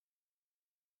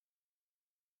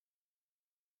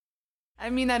I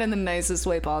mean that in the nicest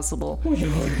way possible. Hi,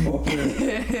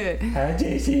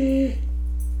 JC.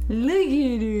 Look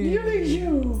at her. Look at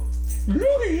you. Look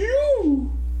at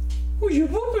you. Who's your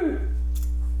puppy?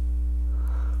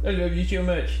 I love you so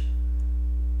much.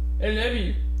 I love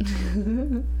you.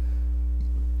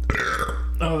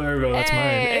 Oh, there we go. That's mine.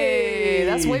 Hey,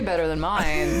 that's way better than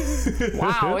mine.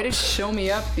 Wow, way to show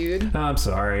me up, dude. I'm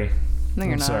sorry. No,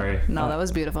 you're I'm not. sorry. No, that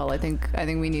was beautiful. I think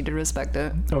we need to respect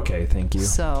it. Okay, thank you.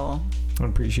 So I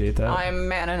appreciate that. I'm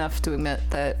man enough to admit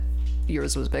that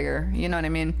yours was bigger. You know what I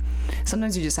mean?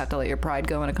 Sometimes you just have to let your pride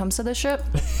go when it comes to this shit.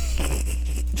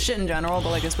 Shit in general,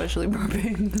 but like especially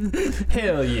burping.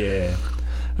 Hell yeah.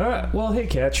 Alright, well, hey,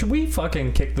 Kat, should we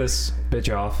fucking kick this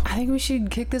bitch off? I think we should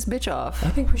kick this bitch off. I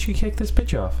think we should kick this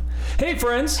bitch off. Hey,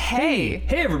 friends. Hey.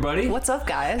 Hey, everybody. What's up,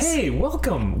 guys? Hey,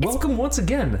 welcome. Welcome once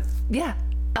again. Yeah.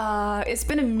 It's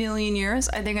been a million years.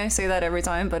 I think I say that every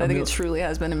time, but I think it truly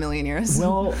has been a million years.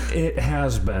 Well, it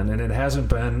has been, and it hasn't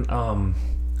been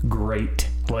great.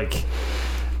 Like,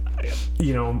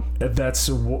 you know, that's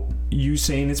you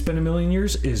saying it's been a million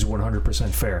years is 100%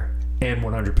 fair and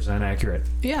 100% accurate.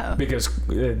 Yeah. Because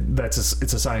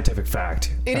it's a scientific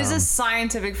fact. It is a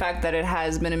scientific fact that it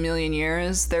has been a million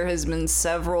years. There has been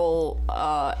several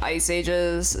ice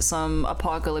ages, some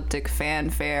apocalyptic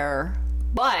fanfare.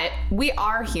 But we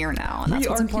are here now, and that's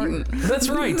what's important. That's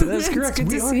right. That's correct. It's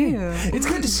good to see you. It's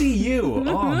good to see you.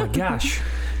 Oh my gosh.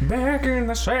 Back in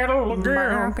the saddle again.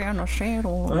 Back in the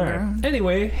saddle again. All right.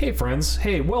 Anyway, hey friends.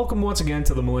 Hey, welcome once again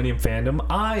to the Millennium Fandom.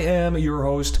 I am your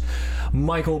host,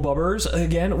 Michael Bubbers.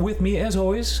 Again, with me as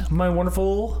always, my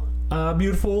wonderful,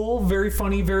 beautiful, very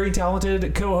funny, very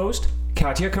talented co-host,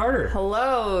 Katya Carter.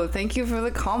 Hello. Thank you for the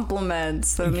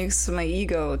compliments. That makes my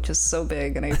ego just so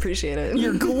big, and I appreciate it.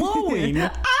 You're glowing.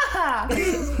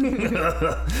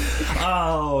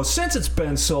 Oh, since it's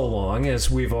been so long, as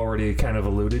we've already kind of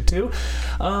alluded to,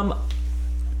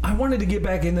 I wanted to get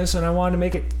back in this, and I wanted to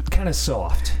make it kind of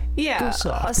soft. Yeah,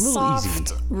 soft, a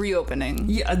soft reopening.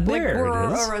 Yeah, there like we're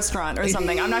it is. A restaurant or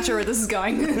something. I'm not sure where this is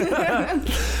going.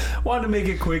 Wanted to make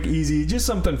it quick, easy, just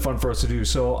something fun for us to do.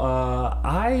 So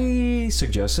I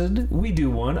suggested we do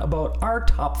one about our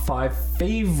top 5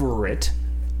 favorite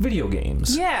video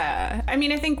games. Yeah, I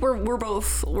mean, I think we're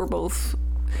both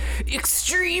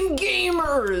extreme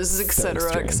gamers,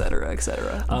 etc., etc.,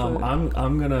 etc. I'm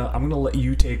gonna let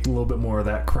you take a little bit more of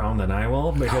that crown than I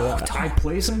will, because I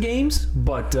play some games,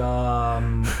 but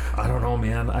I don't know,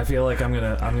 man. I feel like I'm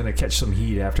gonna catch some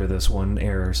heat after this one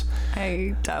airs.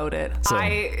 I doubt it. So.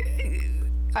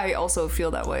 I also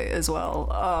feel that way as well.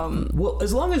 Well,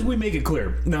 as long as we make it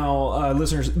clear. Now,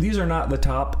 listeners, these are not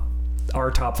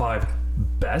our top 5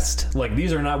 best. Like,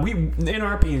 these are not, in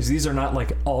our opinions, these are not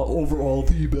like overall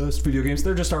the best video games.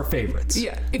 They're just our favorites.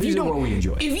 Yeah. These are what we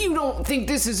enjoy. If you don't think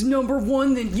this is number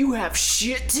 1, then you have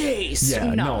shit taste.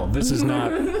 Yeah, no, this is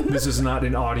not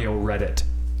an audio Reddit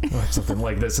or something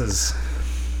like this is.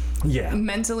 Yeah.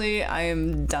 Mentally, I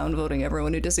am downvoting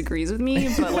everyone who disagrees with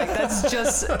me, but like that's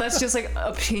just like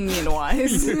opinion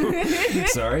wise.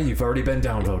 Sorry, you've already been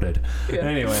downvoted. Yeah.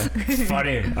 Anyway,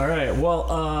 funny. All right.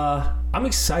 Well, I'm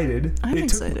excited.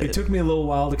 It took me a little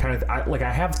while to kind of I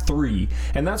have 3,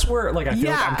 and that's where like I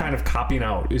feel like I'm kind of copping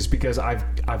out, is because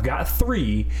I've got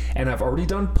 3 and I've already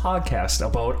done podcasts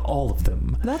about all of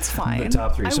them. That's fine. The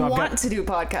top 3. So I want to do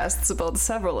podcasts about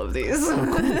several of these. Oh,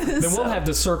 cool. Then we'll have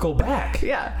to circle back.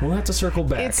 Yeah. We'll have to circle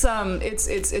back.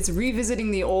 It's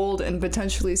revisiting the old and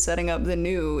potentially setting up the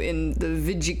new in the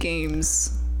video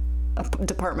games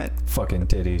department. Fucking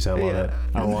titties. I love it.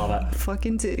 I love it.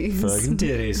 Fucking titties. Fucking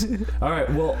titties. All right.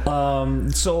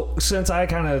 Well, so since I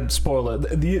kind of spoiled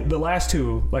it, the last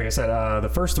 2, like I said, the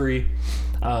first 3,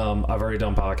 I've already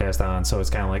done podcast on, so it's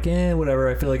kind of like, whatever.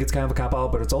 I feel like it's kind of a cop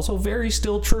out, but it's also very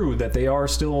still true that they are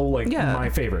still like my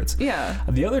favorites. Yeah.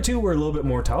 The other 2 were a little bit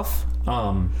more tough.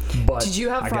 But did you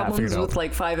have problems with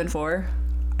like 5 and 4?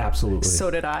 Absolutely.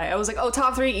 So did I. I was like,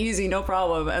 top 3 easy, no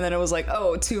problem. And then it was like,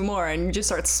 2 more, and you just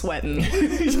start sweating.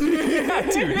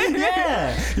 Yeah, dude.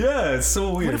 Yeah, it's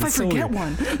so weird. What if I forget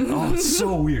one? Oh, it's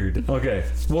so weird. Okay.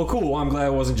 Well, cool. I'm glad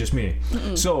it wasn't just me.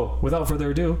 Mm-mm. So, without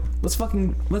further ado, let's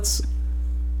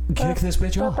kick this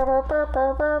bitch off.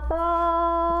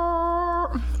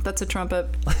 That's a trumpet.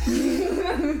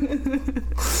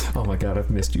 Oh my god, I've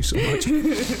missed you so much.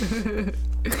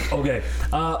 Okay,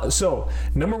 so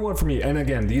number 1 for me, and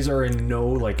again, these are in no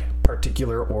like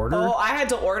particular order. Oh, I had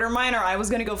to order mine, or I was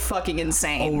gonna go fucking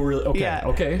insane. Oh, really? Okay, yeah.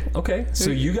 Okay. So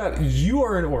you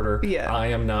are in order. Yeah. I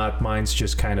am not. Mine's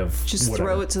just kind of just whatever.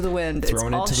 Throw it to the wind. It's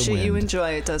all shit you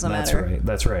enjoy. It doesn't matter.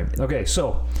 That's right. Okay,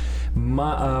 so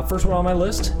my first one on my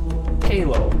list,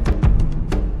 Halo.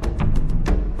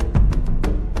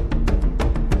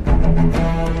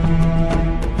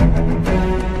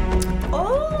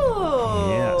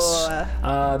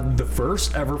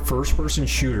 first ever first-person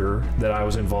shooter that I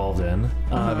was involved in.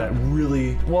 That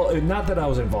really, well, not that I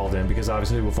was involved in, because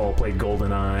obviously we've all played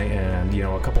GoldenEye and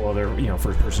a couple other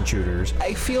first-person shooters.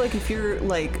 I feel like if you're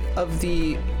like of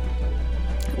the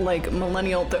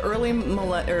millennial, the early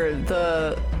or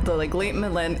the like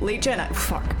late Gen.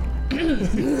 Fuck.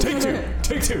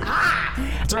 Take two.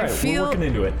 That's right. We're working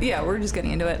into it. Yeah, we're just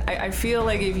getting into it. I feel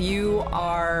like if you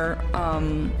are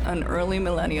an early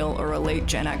millennial or a late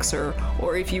Gen Xer,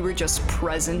 or if you were just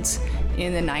present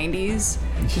in the 90s,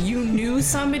 you knew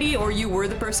somebody, or you were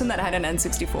the person that had an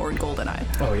N64 and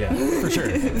GoldenEye. Oh yeah, for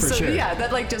sure. So yeah,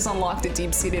 that like just unlocked a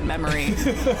deep-seated memory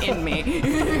in me.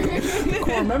 The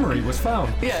core memory was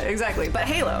found. Yeah, exactly. But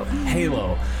Halo,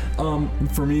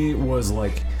 for me was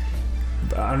like,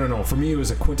 I don't know. For me, it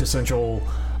was a quintessential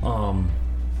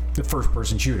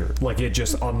first-person shooter. Like, it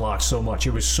just unlocked so much.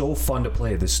 It was so fun to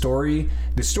play. The story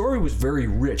was very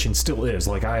rich and still is.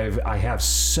 Like, I have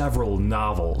several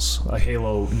novels,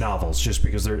 Halo novels, just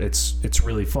because it's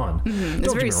really fun. Mm-hmm.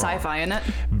 It's very sci-fi, isn't it?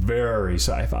 Very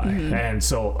sci-fi. Mm-hmm. And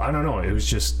so I don't know. It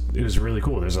was really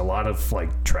cool. There's a lot of like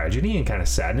tragedy and kind of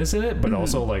sadness in it, but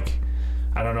also like,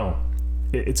 I don't know.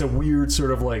 It's a weird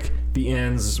sort of like, the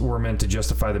ends were meant to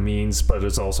justify the means, but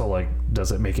it's also like,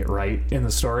 does it make it right in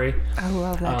the story? I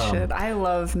love that shit. I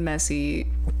love messy.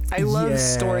 I love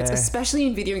stories, especially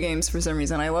in video games for some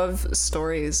reason. I love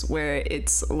stories where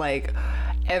it's like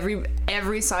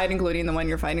every side, including the one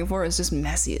you're fighting for, is just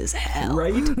messy as hell.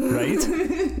 Right.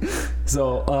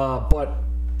 So, but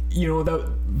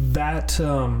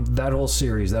that whole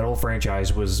series, that whole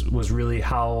franchise was really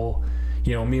how.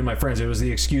 Me and my friends, it was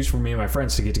the excuse for me and my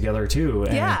friends to get together too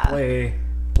and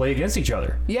play against each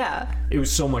other. Yeah. It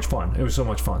was so much fun.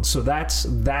 So that's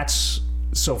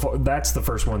so far, that's the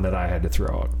first one that I had to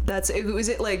throw out. Was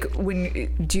it like,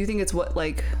 do you think it's what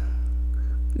like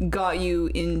got you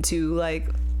into like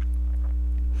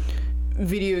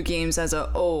video games as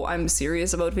I'm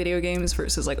serious about video games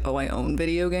versus like, I own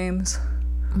video games?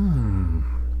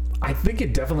 I think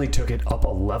it definitely took it up a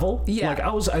level. Yeah. Like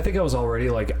I think I was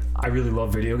already like, I really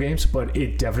love video games, but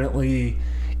it definitely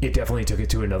took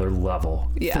it to another level.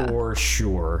 Yeah. For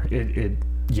sure. It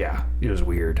was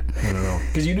weird. I don't know.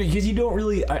 Because you don't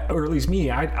really, or at least me,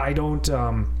 I don't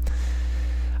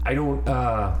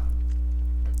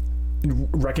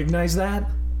recognize that.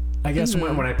 I guess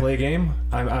when I play a game,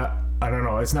 I don't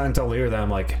know. It's not until later that I'm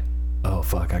like, oh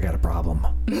fuck, I got a problem.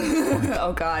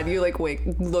 Oh god, you like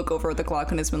look over at the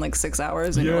clock and it's been like 6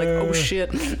 hours and you're like, oh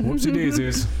shit. Whoopsie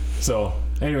daisies. So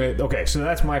anyway, okay, so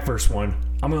that's my first one.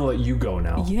 I'm gonna let you go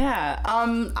now. Yeah.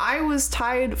 I was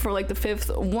tied for like the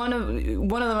fifth. One of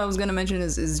them I was gonna mention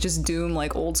is just Doom,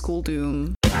 like old school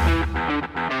Doom.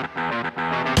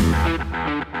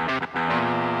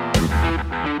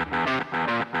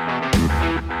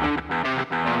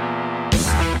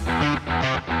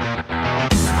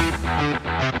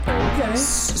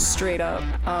 Straight up.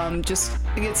 Just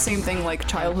it's same thing, like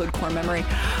childhood core memory.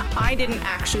 I didn't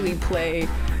actually play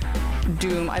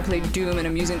Doom. I played Doom, and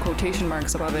I'm using quotation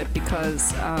marks above it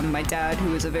because my dad,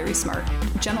 who is a very smart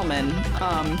gentleman,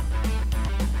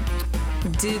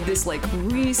 did this like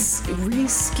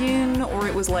reskin, or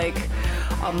it was like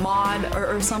a mod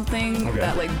or something,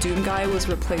 that like Doom guy was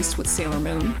replaced with Sailor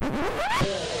Moon.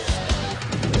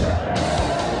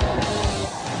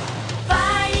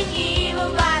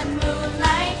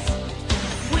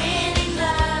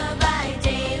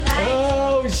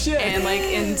 Shit. And like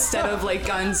instead of like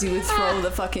guns, you would throw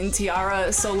the fucking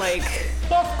tiara. So like,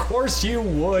 of course you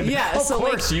would. Yeah. Of so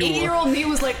like, 8-year-old me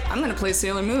was like, I'm gonna play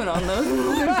Sailor Moon on the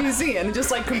PC, and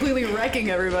just like completely wrecking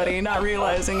everybody, not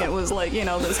realizing it was like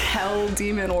this hell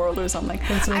demon world or something.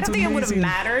 I don't think it would have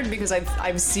mattered because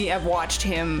I've watched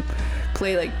him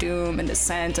play like Doom and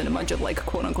Descent and a bunch of like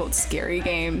quote unquote scary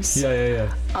games.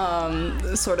 Yeah.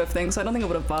 Sort of thing. So I don't think it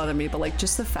would have bothered me, but like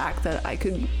just the fact that I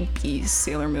could be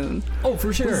Sailor Moon. Oh,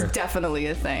 for sure. Was definitely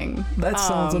a thing. That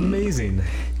sounds amazing.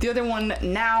 The other one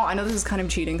now, I know this is kind of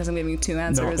cheating because I'm giving you two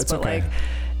answers, but okay.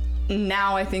 Like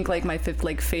now I think like my fifth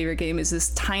like favorite game is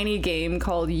this tiny game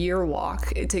called Year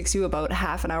Walk. It takes you about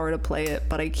half an hour to play it,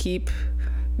 but I keep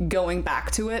going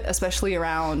back to it, especially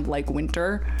around like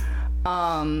winter.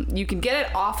 You can get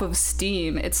it off of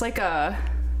Steam. It's like a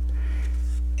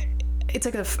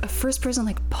first person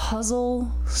like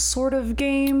puzzle sort of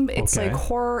game. It's like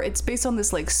horror. It's based on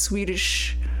this like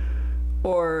Swedish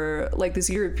or like this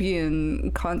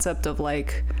European concept of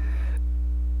like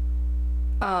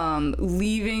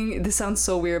leaving, this sounds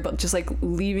so weird, but just like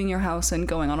leaving your house and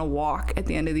going on a walk at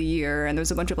the end of the year, and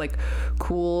there's a bunch of like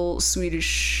cool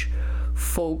Swedish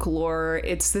folklore.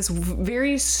 It's this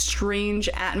very strange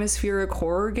atmospheric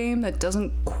horror game that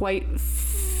doesn't quite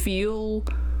feel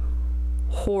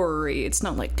horror-y. It's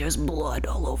not like there's blood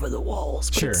all over the walls,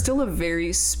 but it's still a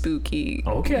very spooky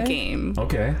game.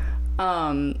 Okay.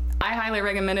 I highly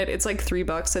recommend it. It's like $3.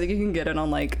 I think you can get it on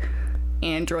like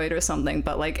Android or something,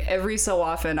 but like every so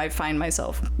often I find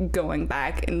myself going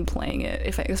back and playing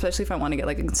it, especially if I want to get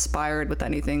like inspired with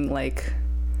anything like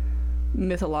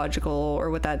mythological or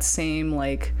with that same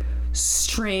like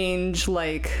strange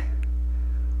like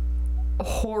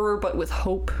horror but with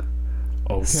hope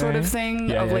sort of thing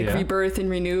rebirth and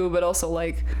renew, but also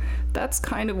like that's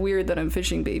kind of weird that I'm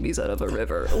fishing babies out of a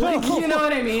river. Like, you know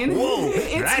what I mean? Whoa,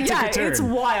 that took a turn. It's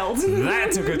wild.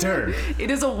 That took a turn. It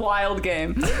is a wild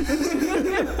game.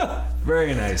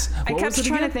 Very nice. I kept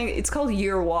trying to think. It's called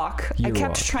Year Walk. I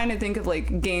kept trying to think of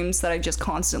like games that I just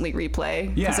constantly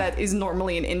replay, because that is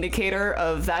normally an indicator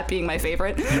of that being my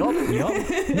favorite.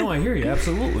 Yup. No, I hear you.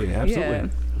 Absolutely. Yeah.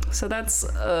 So that's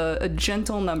a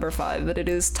gentle number 5, but it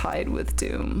is tied with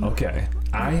Doom. Okay.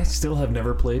 I still have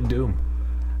never played Doom.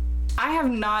 I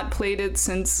have not played it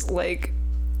since like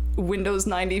Windows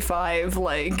 95,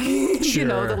 like you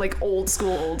know, the like old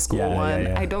school one.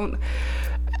 Yeah.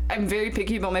 I'm very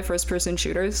picky about my first person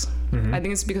shooters. I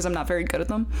think it's because I'm not very good at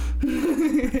them.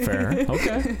 Fair.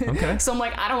 Okay. So I'm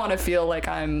like, I don't want to feel like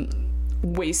I'm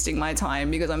wasting my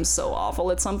time because I'm so awful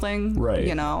at something. Right.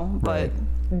 You know, but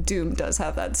Doom does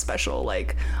have that special,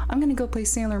 like, I'm gonna go play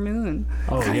Sailor Moon.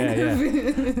 Oh, yeah.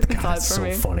 God, that's so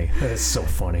funny. That is so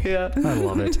funny. Yeah. I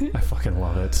love it. I fucking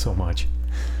love it so much.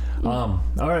 All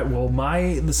right, well,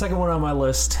 the second one on my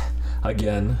list,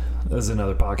 again, this is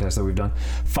another podcast that we've done,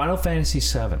 Final Fantasy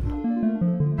VII.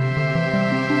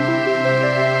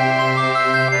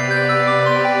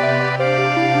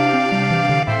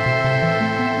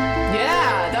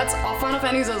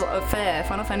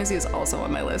 Final Fantasy is also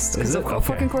on my list. Is it? Okay.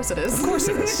 Fucking course it is. Of course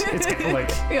it is. It's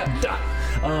like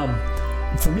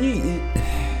for me,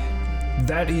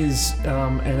 that is,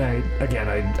 and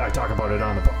I talk about it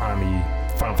on the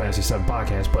Final Fantasy VII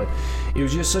podcast, but it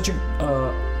was just such a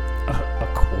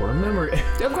core memory.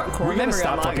 We gotta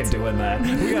stop fucking doing that.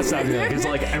 We gotta stop doing that because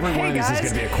like every one of these is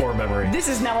gonna be a core memory. This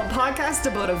is now a podcast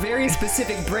about a very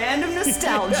specific brand of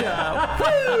nostalgia.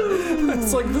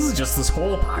 It's like this is just this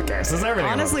whole podcast. This is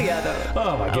everything. Honestly, yeah, though.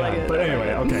 Oh my god. Like but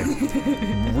anyway, okay.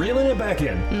 Reeling it back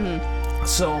in. Mm-hmm.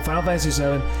 So Final Fantasy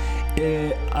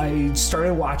VII, I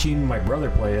started watching my brother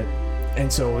play it. And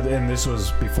this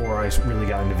was before I really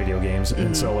got into video games.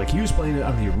 And so like he was playing it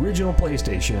on the original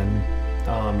PlayStation,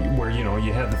 where you know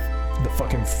you had the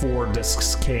fucking 4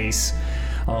 discs case.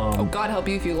 Oh, God help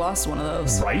you if you lost one of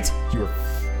those. Right? You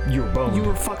were boned. You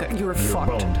were fucked.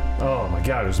 Boned. Oh my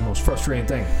god, it was the most frustrating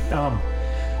thing.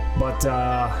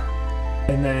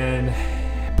 And then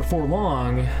before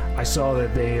long, I saw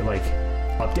that they like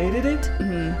updated it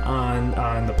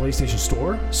on the PlayStation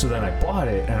Store. So then I bought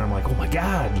it, and I'm like, oh my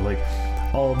god, like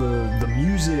all the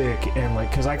music and like,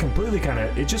 because I completely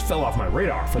it just fell off my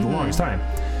radar for the longest time.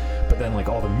 But then like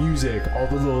all the music, all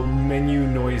the little menu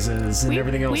noises and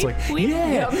everything else, it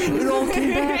all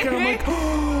came back, and I'm like,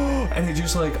 oh, and it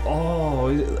just like,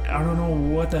 I don't know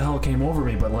what the hell came over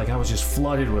me, but like I was just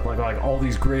flooded with like all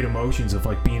these great emotions of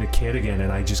like being a kid again,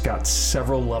 and I just got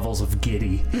several levels of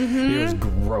giddy. It was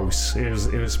gross. It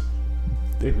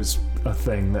was a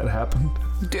thing that happened.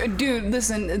 Dude,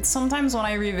 listen, sometimes when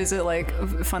I revisit like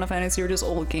Final Fantasy or just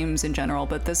old games in general,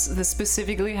 but this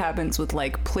specifically happens with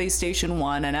like PlayStation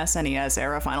 1 and SNES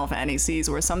era Final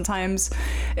Fantasies, where sometimes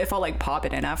if I'll like pop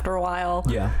it in after a while,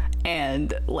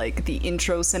 and like the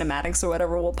intro cinematics or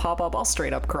whatever will pop up, I'll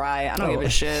straight up cry. I don't give a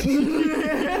shit.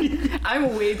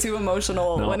 I'm way too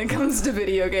emotional when it comes to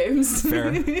video games.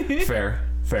 Fair.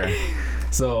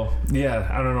 So yeah,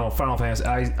 I don't know, Final Fantasy,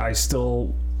 I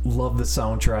still love the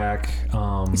soundtrack.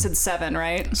 You said 7,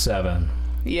 right? 7.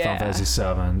 Yeah. Final Fantasy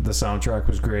 7. The soundtrack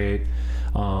was great.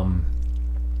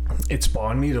 It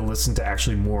spawned me to listen to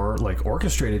actually more like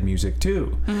orchestrated music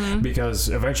too, because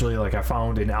eventually like I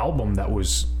found an album that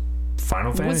was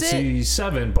Final Fantasy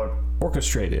 7 but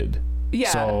orchestrated. Yeah.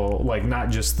 So like not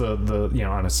just the you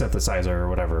know on a synthesizer or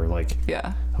whatever, like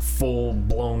a full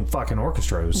blown fucking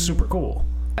orchestra. It was super cool.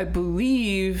 I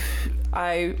believe,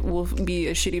 I will be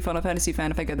a shitty Final Fantasy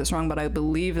fan if I get this wrong, but I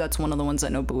believe that's one of the ones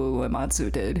that Nobuo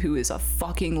Uematsu did, who is a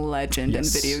fucking legend in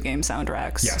video game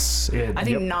soundtracks. Yes. I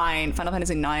think Final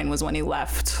Fantasy 9 was when he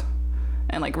left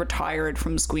and like retired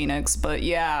from Squeenix, but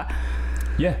yeah.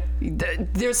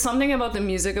 There's something about the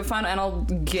music of Final, and I'll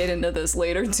get into this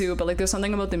later too, but like there's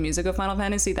something about the music of Final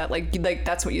Fantasy that like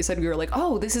that's what you said. We were like,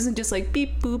 oh, this isn't just like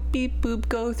beep boop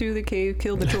go through the cave,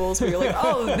 kill the trolls. Where you're like,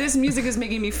 oh, this music is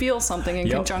making me feel something in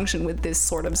conjunction with this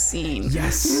sort of scene.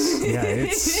 Yes. Yeah,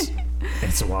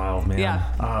 It's wild, man.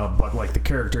 Yeah. But like the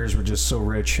characters were just so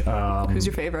rich. Who's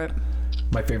your favorite?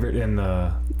 My favorite in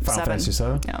the Final Fantasy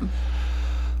 7? Yeah.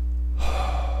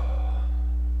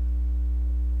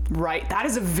 Right. That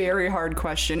is a very hard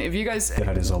question. If you guys...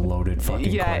 That is a loaded fucking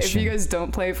question. Yeah, if you guys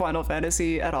don't play Final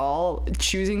Fantasy at all,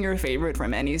 choosing your favorite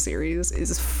from any series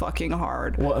is fucking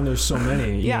hard. Well, and there's so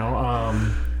many, you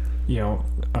know,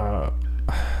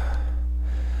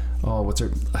 oh, what's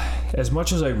her... As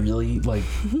much as I really, like,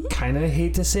 kind of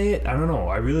hate to say it, I don't know.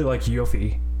 I really like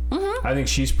Yuffie. Mm-hmm. I think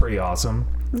she's pretty awesome.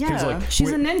 Yeah, like,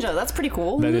 she's a ninja. That's pretty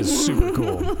cool. That is super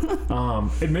cool.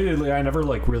 Admittedly, I never,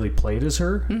 like, really played as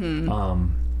her. Mm-hmm.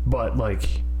 But,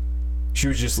 like... She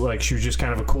was just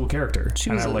kind of a cool character,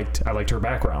 and I liked her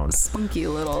background. Spunky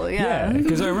little, yeah. Yeah,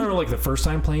 because I remember like the first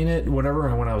time playing it, when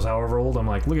I was however old, I'm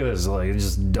like, look at this, like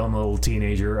just dumb little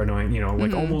teenager, annoying, you know,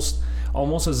 like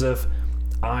almost as if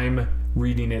I'm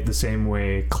reading it the same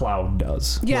way Cloud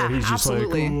does. Yeah, where he's just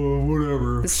absolutely. Like, oh,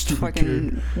 whatever. This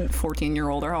fucking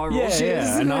 14-year-old or however old she is.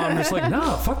 Yeah, and now I'm just like,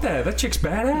 nah, fuck that. That chick's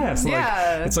badass. Like,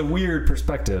 yeah, it's a weird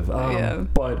perspective.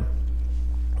 But.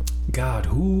 God,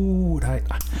 who would I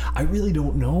really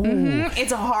don't know. Mm-hmm.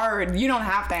 It's hard. You don't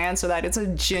have to answer that. It's a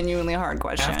genuinely hard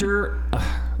question. After,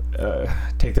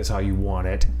 take this how you want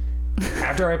it.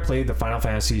 After I played the Final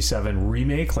Fantasy VII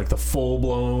remake, like the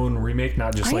full-blown remake,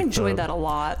 not just I enjoyed that a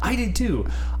lot. I did too.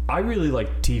 I really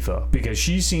liked Tifa because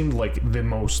she seemed like the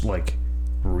most like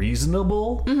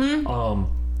reasonable,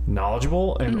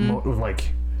 knowledgeable, and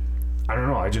like I don't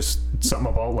know. I just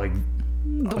something about like.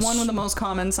 The one with the most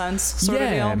common sense sort of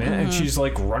deal. Yeah, man. And she's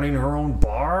like running her own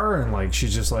bar, and like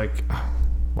she's just like,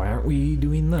 why aren't we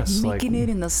doing this? Making like, it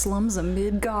in the slums of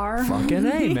Midgar. Fucking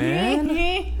A,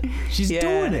 man. She's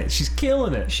doing it. She's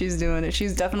killing it. She's doing it.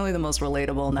 She's definitely the most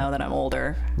relatable now that I'm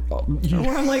older.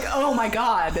 Where I'm like, oh my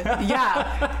god,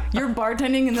 yeah, you're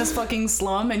bartending in this fucking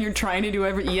slum and you're trying to do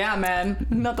yeah, man.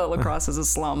 Not that Lacrosse is a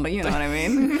slum, but you know what I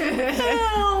mean.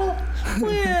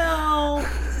 well.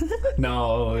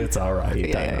 No, it's all right.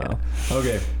 Yeah.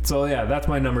 Okay, so yeah, that's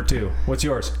my number 2. What's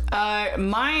yours?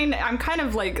 Mine, I'm kind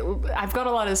of like, I've got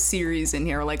a lot of series in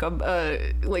here, like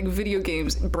like video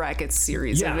games brackets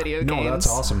series of video games. No, that's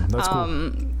awesome. That's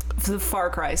cool. The Far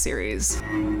Cry series.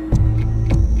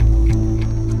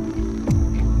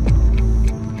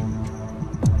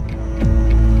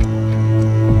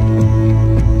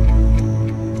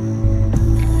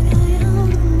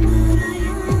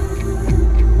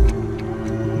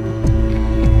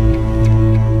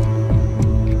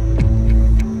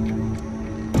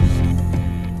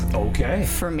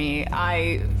 For me,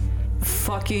 I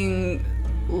fucking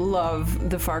love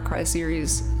the Far Cry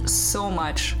series so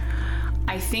much.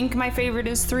 I think my favorite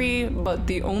is 3, but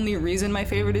the only reason my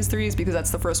favorite is 3 is because that's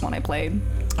the first one I played.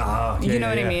 You know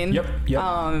what I mean?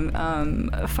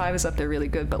 Yep. 5 is up there really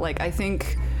good, but like I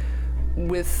think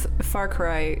with Far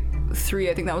Cry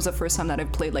 3, I think that was the first time that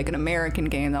I've played like an American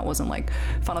game that wasn't like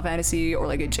Final Fantasy or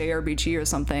like a JRPG or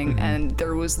something, and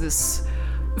there was this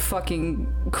fucking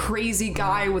crazy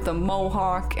guy with a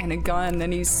mohawk and a gun,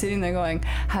 and he's sitting there going,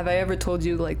 have I ever told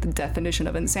you like the definition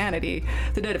of insanity?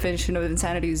 The definition of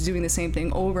insanity is doing the same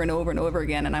thing over and over and over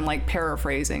again. And I'm like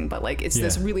paraphrasing, but like it's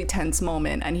this really tense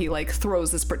moment, and he like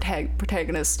throws this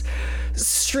protagonist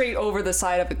straight over the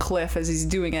side of a cliff as he's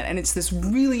doing it, and it's this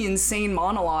really insane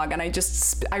monologue. And I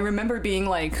remember being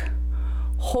like,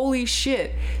 holy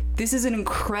shit, this is an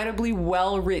incredibly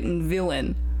well written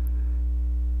villain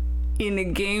in a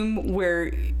game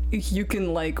where you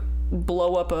can like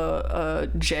blow up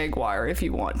a jaguar if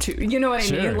you want to, you know what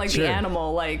I mean? Like the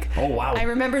animal, like, oh wow. I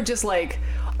remember just like,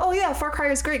 oh yeah, Far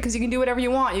Cry is great because you can do whatever you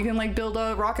want. You can like build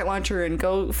a rocket launcher and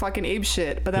go fucking ape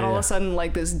shit. But then all of a sudden,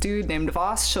 like this dude named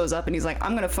Voss shows up and he's like,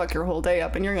 I'm gonna fuck your whole day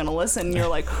up and you're gonna listen. And you're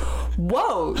like,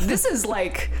 whoa, this is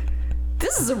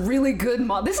a really good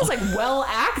this is like well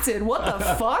acted. What the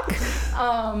fuck?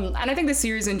 And I think the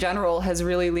series in general has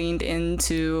really leaned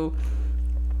into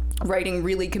writing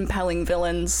really compelling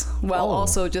villains while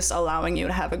also just allowing you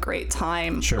to have a great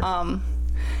time. Sure.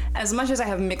 As much as I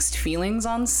have mixed feelings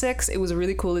on 6, it was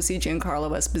really cool to see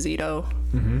Giancarlo Esposito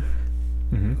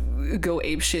go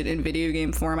apeshit in video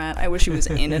game format. I wish he was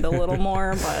in it a little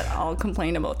more, but I'll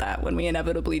complain about that when we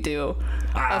inevitably do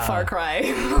a Far Cry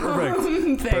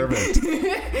thing. Perfect.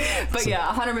 But yeah,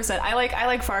 100%. I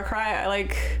like Far Cry. I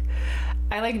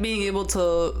like being able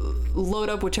to load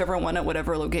up whichever one at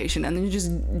whatever location, and then you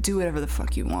just do whatever the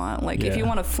fuck you want. Like, if you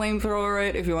want to flamethrower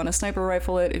it, if you want to sniper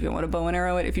rifle it, if you want to bow and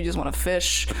arrow it, if you just want to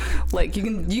fish, like, you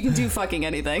can do fucking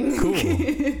anything. Cool.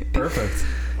 Perfect.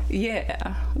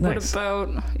 Yeah. Nice. What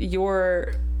about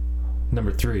your...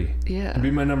 Number 3. Yeah. It'd be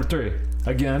my number 3.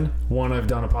 Again, one I've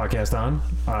done a podcast on.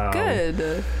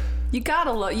 Good. You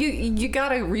gotta love you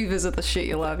gotta revisit the shit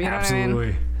you love. You know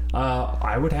Absolutely. what I mean?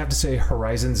 I would have to say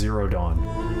Horizon Zero Dawn.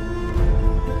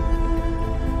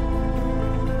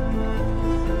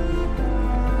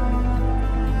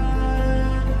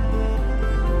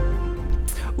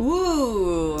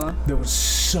 Ooh. That was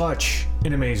such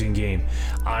an amazing game.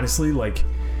 Honestly, like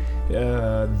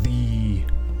the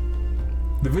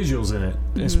visuals in it,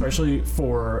 especially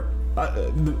for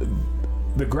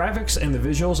the graphics and the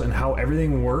visuals and how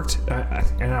everything worked.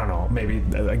 And I don't know, maybe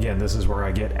again this is where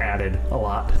I get added a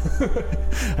lot.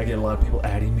 I get a lot of people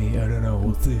adding me. I don't know.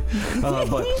 We'll see.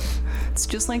 But it's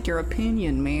just like your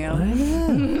opinion, man. I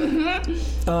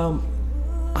know.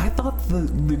 I thought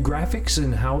the graphics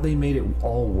and how they made it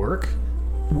all work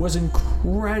was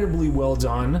incredibly well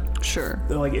done. Sure.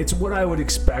 Like, it's what I would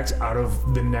expect out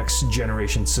of the next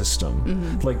generation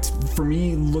system. Like, for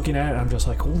me, looking at it, I'm just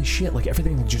like, holy shit, like,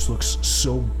 everything just looks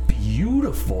so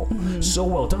beautiful, so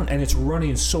well done, and it's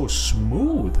running so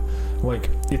smooth. Like,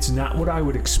 it's not what I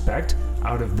would expect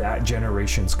out of that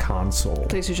generation's console.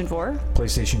 PlayStation 4?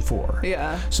 PlayStation 4.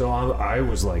 Yeah. So I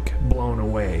was, like, blown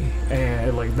away,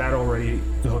 and, like, that already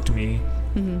hooked me.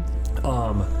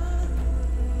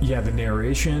 Yeah, the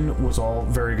narration was all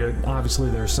very good.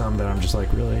 Obviously, there's some that I'm just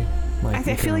like, really? Like,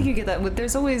 I feel like you get that, but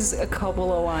there's always a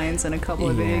couple of lines in a couple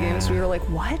of video games where you're like,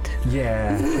 what?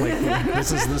 Yeah, like,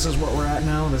 this is what we're at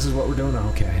now. This is what we're doing.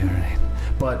 Okay, all right.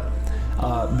 But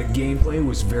the gameplay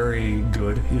was very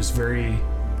good. It was very,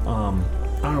 I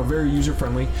don't know, very user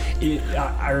friendly.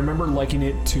 I remember liking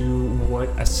it to what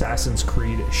Assassin's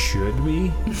Creed should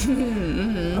be.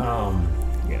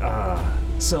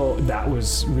 So that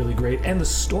was really great. And the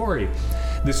story,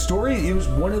 it was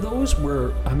one of those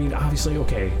where, I mean, obviously,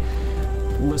 okay,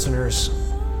 listeners,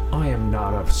 I am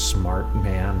not a smart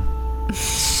man.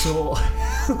 So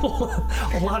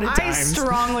a lot of times, I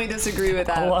strongly disagree with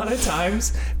that. A lot of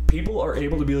times people are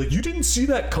able to be like, you didn't see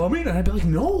that coming? And I'd be like,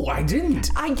 no, I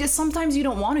didn't. I just, sometimes you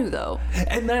don't want to, though.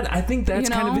 And then I think that's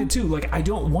kind of it too. Like, I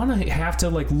don't want to have to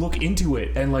like look into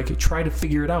it and like try to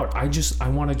figure it out. I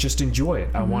want to just enjoy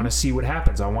it. I want to see what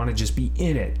happens. I want to just be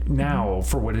in it now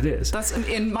for what it is. That's,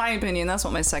 in my opinion, that's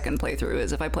what my second playthrough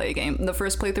is. If I play a game, the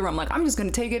first playthrough, I'm like, I'm just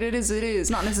gonna take it as it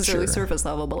is, not necessarily surface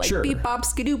level, but like beep bop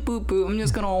skidoo boop boop. I'm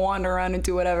just gonna wander around and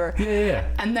do whatever. Yeah.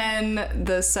 And then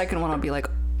the second one, I'll be like,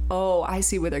 oh, I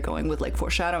see where they're going with like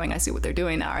foreshadowing. I see what they're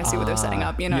doing now. I see what they're setting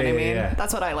up. You know what I mean? Yeah.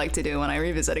 That's what I like to do when I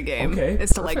revisit a game. Okay,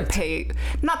 is to like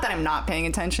not that I'm not paying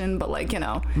attention, but like,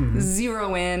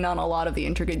 zero in on a lot of the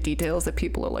intricate details that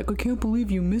people are like, I can't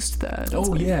believe you missed that. That's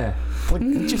like,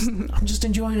 I'm just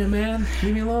enjoying it, man.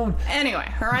 Leave me alone. Anyway,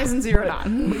 Horizon Zero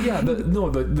Dawn. But yeah,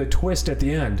 the twist at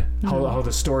the end, how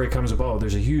the story comes about.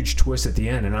 There's a huge twist at the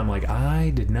end, and I'm like, I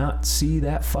did not see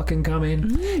that fucking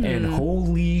coming, and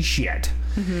holy shit.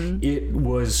 It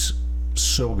was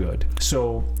so good.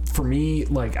 So for me,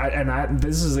 like,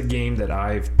 this is a game that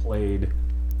I've played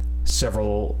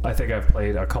I think I've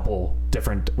played a couple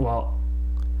different, well,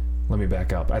 let me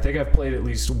back up. I think I've played at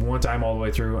least one time all the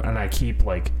way through, and I keep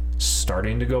like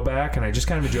starting to go back, and I just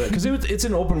kind of enjoy it because it's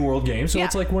an open world game, so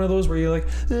it's like one of those where you're like,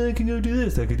 I can go do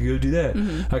this, I could go do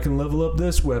that, I can level up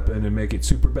this weapon and make it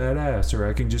super badass, or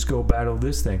I can just go battle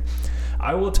this thing.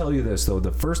 I will tell you this though,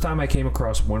 the first time I came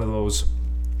across one of those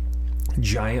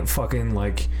giant fucking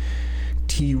like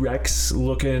T-Rex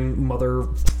looking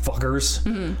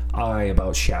motherfuckers, I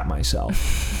about shat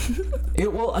myself.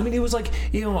 It was like,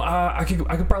 I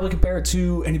could probably compare it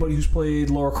to anybody who's played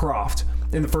Lara Croft.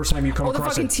 And the first time you come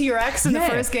across the fucking T-Rex in the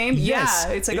first game? Yes.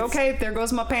 Yeah. It's like, okay, there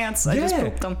goes my pants. I just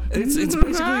pooped them. It's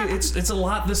basically, it's a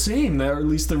lot the same, or at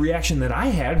least the reaction that I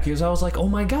had, because I was like, oh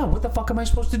my god, what the fuck am I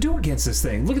supposed to do against this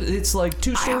thing? Look at it, it's like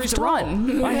 2 stories tall.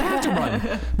 I have to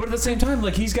run. But at the same time,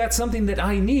 like, he's got something that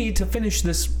I need to finish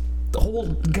this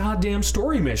whole goddamn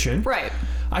story mission. Right.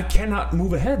 I cannot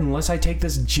move ahead unless I take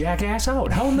this jackass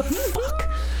out. How in the fuck?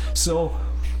 So...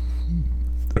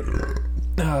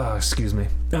 excuse me.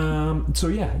 So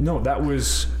yeah, no, that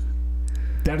is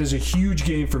a huge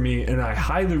game for me, and I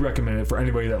highly recommend it for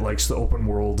anybody that likes the open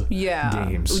world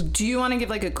games. Do you want to give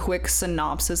like a quick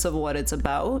synopsis of what it's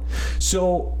about?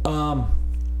 So,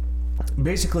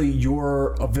 basically,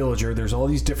 you're a villager. There's all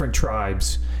these different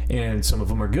tribes, and some of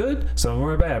them are good, some of them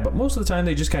are bad, but most of the time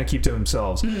they just kind of keep to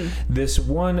themselves. This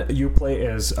one, you play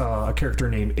as a character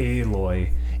named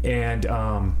Aloy, and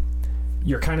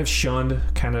you're kind of shunned,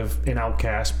 kind of an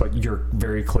outcast, but you're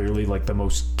very clearly like the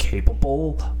most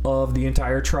capable of the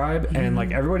entire tribe, and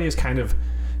like everybody is kind of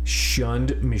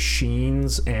shunned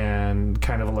machines and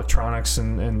kind of electronics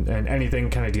and anything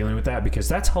kind of dealing with that, because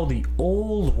that's how the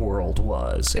old world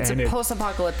was. It's a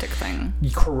post-apocalyptic thing.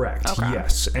 Correct. Okay.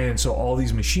 Yes. And so all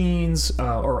these machines,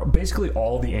 or basically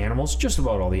all the animals, just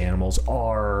about all the animals,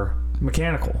 are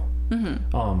mechanical.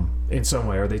 In some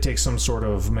way, or they take some sort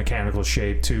of mechanical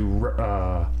shape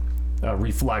to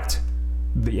reflect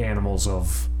the animals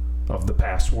of the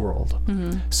past world.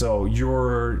 So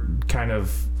you're kind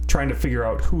of trying to figure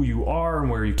out who you are and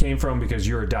where you came from, because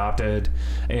you're adopted,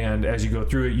 and as you go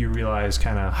through it, you realize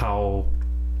kind of how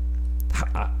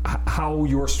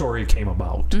your story came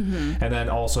about. And then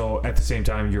also at the same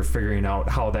time, you're figuring out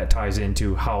how that ties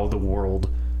into how the world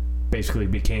basically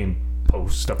became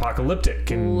post-apocalyptic.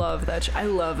 And love that. I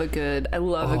love a good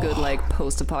like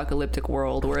post-apocalyptic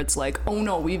world where it's like, oh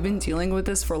no, we've been dealing with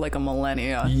this for like a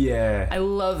millennia. Yeah, I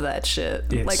love that shit.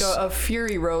 Like a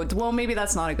Fury Road. Well, maybe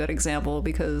that's not a good example,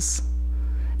 because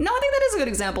no, I think that is a good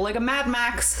example. Like a Mad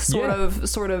Max sort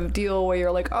of deal where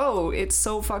you're like, oh, it's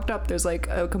so fucked up. There's like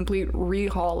a complete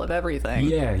rehaul of everything.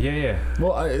 Yeah.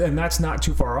 Well, and that's not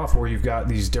too far off, where you've got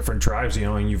these different tribes,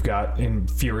 and you've got in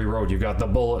Fury Road, you've got the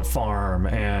Bullet Farm,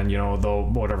 and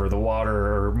the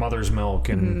water or Mother's Milk,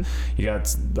 and you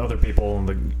got other people in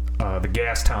the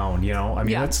gas town. I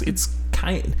mean, it's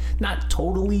kind not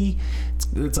totally.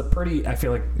 It's a pretty. I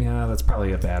feel like that's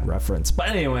probably a bad reference, but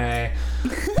anyway.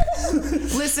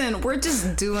 Listen, we're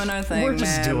just doing our thing. We're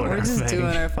just doing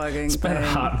our fucking thing. It's been a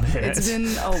hot minute. It's been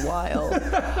a while.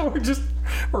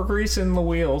 we're greasing the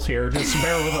wheels here. Just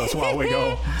bear with us while we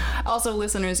go. Also,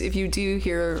 listeners, if you do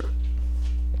hear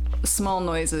small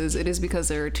noises, it is because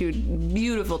there are two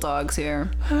beautiful dogs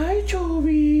here. Hi,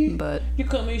 Toby. But you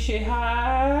come and say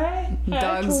hi.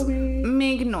 Dogs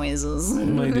make noises.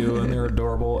 They do, and they're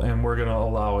adorable, and we're gonna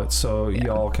allow it, so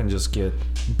y'all can just get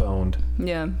boned.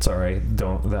 Yeah. Sorry, I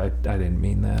didn't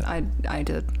mean that. I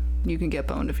did. You can get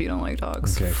boned if you don't like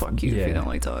dogs. Okay. Fuck you if you don't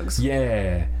like dogs.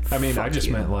 Yeah. I mean, I just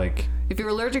meant like, if you're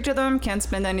allergic to them, can't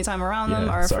spend any time around them,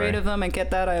 are afraid of them, I get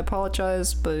that, I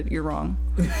apologize, but you're wrong.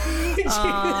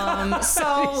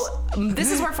 So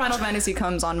this is where Final Fantasy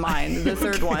comes on mine, the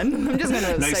third one. I'm just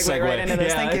gonna segue right into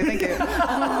this. Yeah. Thank you.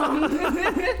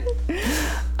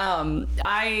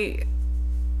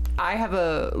 I have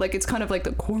it's kind of like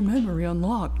the core memory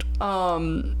unlocked.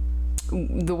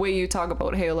 The way you talk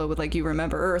about Halo with like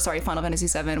Final Fantasy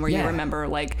 7, where you remember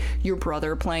like your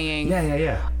brother playing.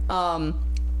 Yeah.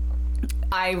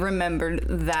 I remembered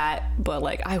that, but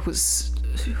like I was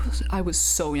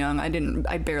so young.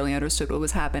 I barely understood what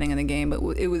was happening in the game, but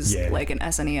it was like an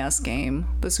SNES game,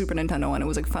 the Super Nintendo one. It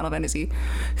was like Final Fantasy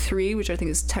 3, which I think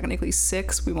is technically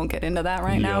 6. We won't get into that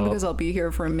right now because I'll be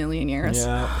here for a million years.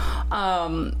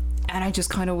 Yeah. And I just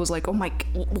kind of was like, oh my,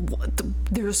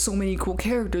 there's so many cool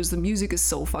characters. The music is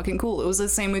so fucking cool. It was the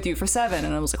same with you for 7.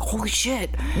 And I was like, holy shit.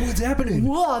 What's happening?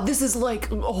 Whoa, this is like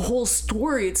a whole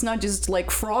story. It's not just like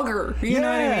Frogger. You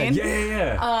know what I mean?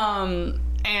 Yeah.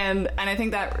 And I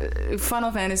think that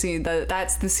Final Fantasy,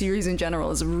 that's the series in general,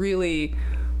 has really,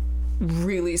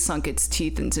 really sunk its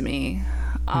teeth into me.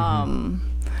 I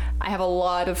have a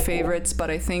lot of favorites, but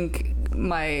I think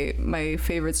my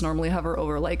favorites normally hover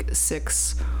over like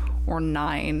 6 or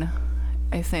 9,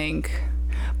 I think.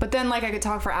 But then like I could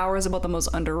talk for hours about the most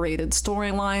underrated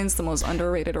storylines, the most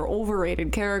underrated or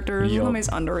overrated characters, the most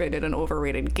underrated and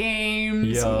overrated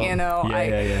games.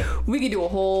 We could do a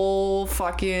whole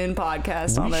fucking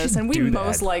podcast on this, and we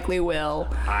most likely will.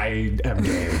 I am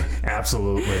game.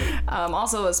 Absolutely.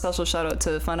 Also a special shout out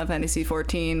to Final Fantasy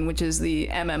 14, which is the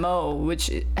MMO,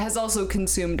 which has also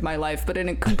consumed my life, but in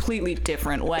a completely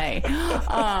different way.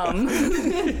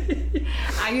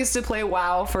 I used to play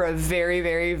WoW for a very,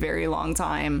 very, very long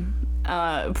time.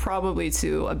 Probably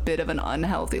to a bit of an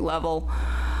unhealthy level,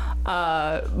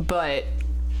 but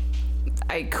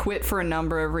I quit for a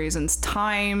number of reasons.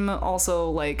 Time, also,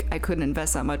 like, I couldn't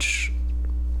invest that much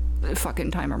fucking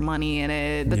time or money in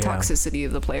it, the toxicity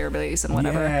of the player base and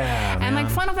whatever. And like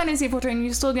Final Fantasy 14,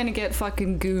 you're still gonna get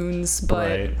fucking goons,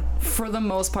 but for the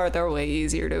most part they're way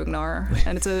easier to ignore,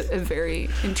 and it's a very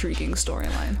intriguing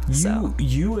storyline.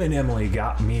 You and Emily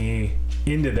got me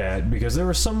into that because there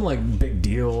was some like big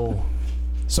deal,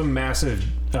 some massive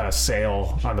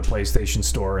sale on the PlayStation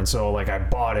Store, and so like I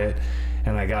bought it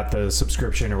and I got the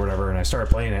subscription or whatever, and I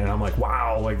started playing it, and I'm like,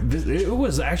 wow, like this, it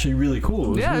was actually really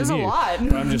cool. It was really a lot.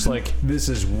 But I'm just like, this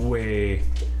is way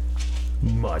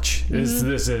much. This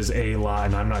is a lot,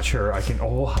 and I'm not sure I can.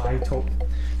 Oh, hi, Toby.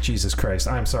 Jesus Christ,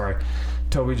 I'm sorry.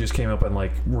 Toby just came up and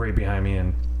like right behind me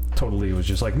and totally was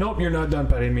just like, nope, you're not done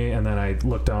petting me. And then I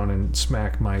looked down and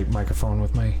smacked my microphone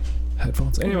with my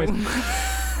headphones. Anyways.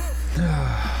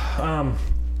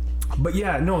 But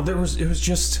yeah, no, it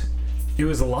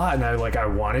was a lot, and I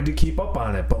wanted to keep up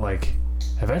on it, but like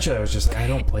eventually I was just like, I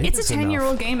don't play this enough. It's a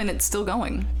 10-year-old game and it's still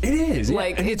going. It is.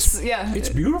 Like, yeah. It's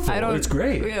beautiful. It's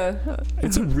great. Yeah.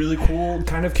 It's a really cool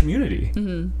kind of community.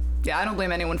 Mm-hmm. Yeah, I don't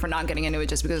blame anyone for not getting into it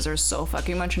just because there's so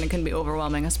fucking much and it can be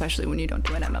overwhelming, especially when you don't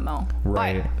do an MMO.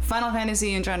 Right. But Final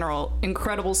Fantasy in general,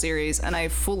 incredible series, and I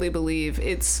fully believe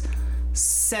it's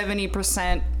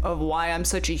 70% of why I'm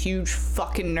such a huge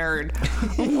fucking nerd.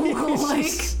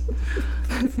 Like,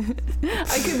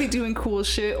 I could be doing cool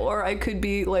shit, or I could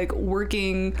be like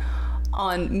working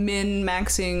on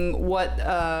min-maxing what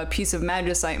piece of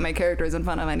magicite my characters in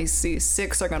Final Fantasy VI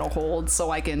are going to hold,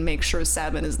 so I can make sure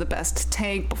Sabin is the best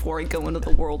tank before I go into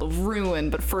the world of ruin.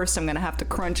 But first I'm going to have to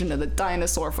crunch into the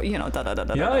dinosaur,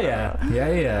 Yeah.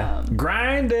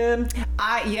 Grinding.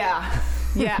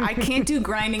 Yeah, I can't do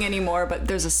grinding anymore, but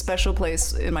there's a special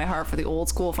place in my heart for the old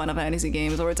school Final Fantasy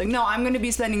games where it's like, no, I'm going to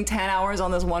be spending 10 hours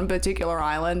on this one particular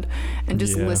island and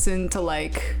just listen to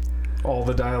like... all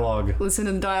the dialogue. Listen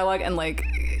to the dialogue, and like,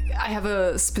 I have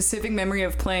a specific memory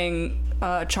of playing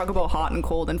Chocobo Hot and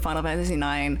Cold in Final Fantasy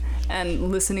IX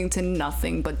and listening to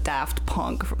nothing but Daft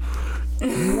Punk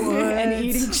and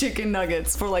eating chicken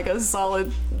nuggets for like a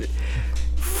solid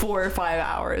 4 or 5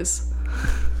 hours.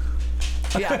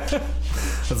 Yeah.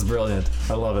 That's brilliant.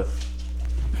 I love it.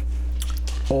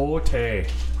 Okay.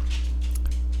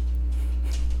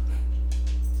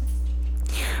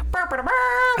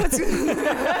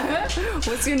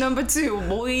 What's your number 2,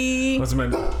 boy? What's my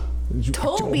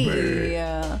Toby.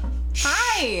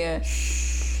 Hi.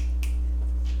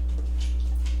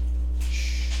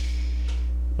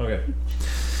 Okay.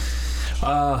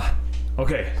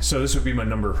 Okay, so this would be my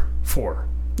number 4.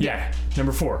 Yeah,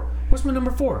 number 4. What's my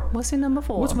number 4? What's your number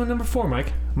 4? What's my number 4,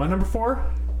 Mike? My number 4?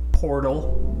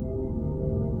 Portal.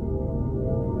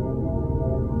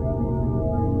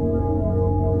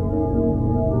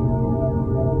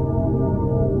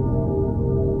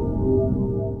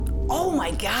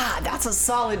 God, that's a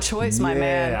solid choice, my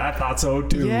man. Yeah, I thought so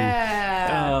too.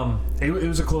 Yeah. It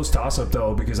was a close toss-up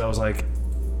though, because I was like,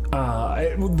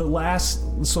 the last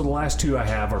 2 I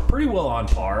have are pretty well on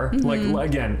par. Mm-hmm. Like,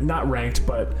 again, not ranked,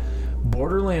 but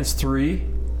Borderlands 3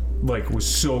 like was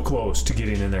so close to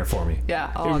getting in there for me.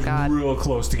 Yeah. Oh, it was God. real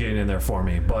close to getting in there for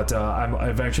me, but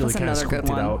I've actually kind of scooped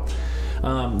it out.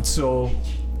 So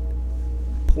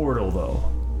Portal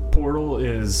though, Portal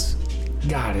is,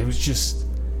 God, it was just.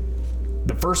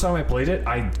 The first time I played it,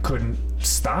 I couldn't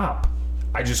stop.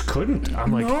 I just couldn't.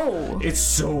 I'm like, no. It's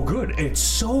so good. It's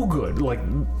so good. Like,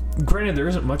 granted, there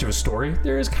isn't much of a story.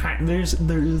 There's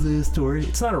a story.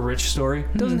 It's not a rich story.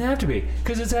 It doesn't have to be,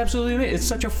 because it's absolutely amazing. It's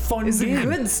such a fun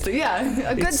game.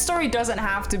 A good story doesn't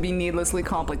have to be needlessly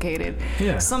complicated.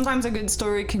 Yeah. Sometimes a good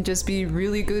story can just be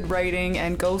really good writing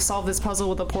and go solve this puzzle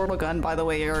with a portal gun. By the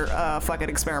way, you're fucking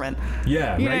experiment.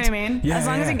 Yeah. You know what I mean? Yeah. As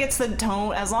long as it gets the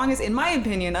tone. As long as, in my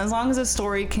opinion, as long as a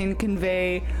story can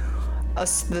convey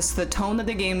the tone that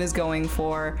the game is going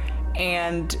for,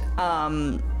 and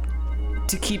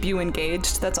to keep you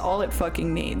engaged, that's all it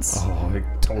fucking needs. Oh, it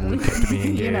totally kept me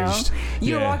engaged.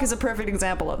 You know? Yeah. Walk is a perfect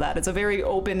example of that. It's a very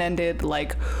open-ended,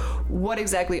 like, what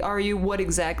exactly are you? What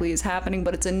exactly is happening?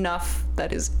 But it's enough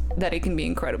that it can be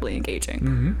incredibly engaging.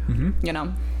 Mm-hmm, mm-hmm. You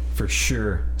know? For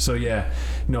sure. So yeah,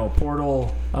 no,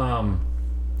 Portal. I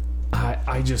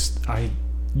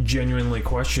genuinely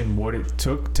question what it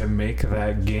took to make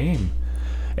that game,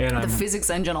 and the physics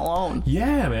engine alone.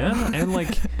 Yeah, man, and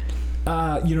like.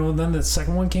 Then the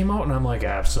second one came out, and I'm like,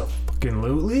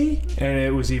 absolutely, and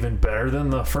it was even better than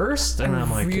the first. And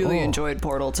I'm like, really enjoyed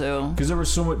Portal too, because there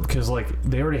was so much. Because like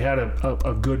they already had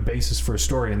a good basis for a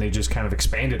story, and they just kind of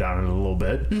expanded on it a little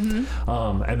bit.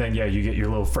 Mm-hmm. And then you get your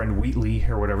little friend Wheatley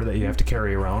or whatever that you have to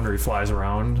carry around, or he flies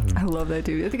around. I love that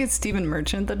dude. I think it's Stephen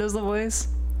Merchant that does the voice.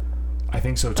 I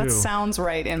think so too. That sounds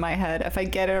right in my head. If I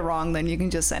get it wrong, then you can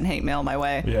just send hate mail my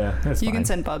way. Yeah, that's fine. You can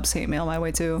send Bubs hate mail my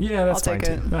way too. Yeah, that's I'll take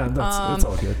fine it. too. That's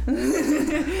all good.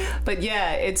 But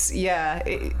yeah,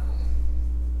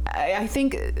 I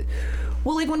think,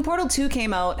 well, like when Portal 2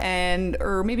 came out,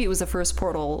 or maybe it was the first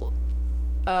Portal.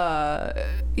 Yeah,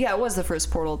 it was the first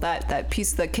Portal. That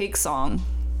piece, the cake song.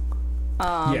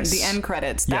 Yes. The end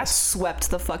credits, that swept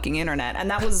the fucking internet,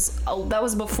 and that was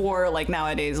before like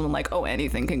nowadays when like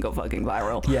anything can go fucking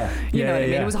viral. Yeah, you know what I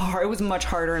mean. Yeah. It was hard. It was much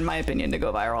harder, in my opinion, to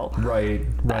go viral. Right.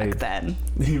 Back then.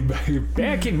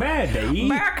 Back in my day.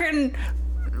 Back in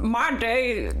my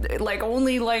day, like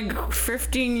only like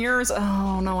 15 years.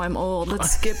 Oh no, I'm old.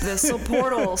 Let's skip this. So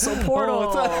Portal.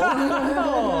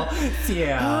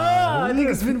 Yeah. I think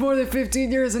it's been more than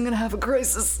 15 years. I'm gonna have a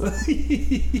crisis.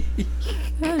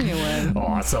 Anyway.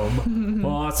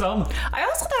 Awesome. I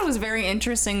also thought it was very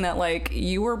interesting that like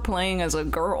you were playing as a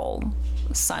girl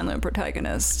silent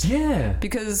protagonist. Yeah.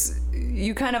 Because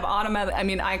you kind of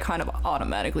I kind of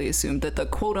automatically assumed that the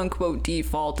quote unquote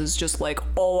default is just like,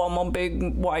 oh, I'm a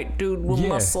big white dude with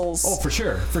muscles. Oh, for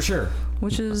sure.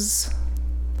 Which is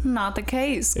not the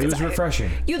case. It was refreshing.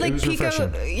 You like peek out.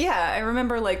 refreshing. Yeah, I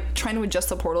remember like trying to adjust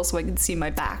the portal so I could see my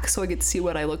back, so I could see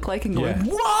what I look like, and going,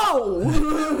 whoa!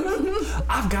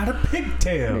 I've got a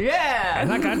pigtail. Yeah,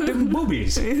 and I got them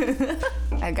boobies.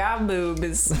 I got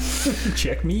boobs.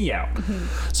 Check me out.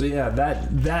 So yeah,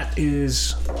 that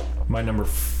is my number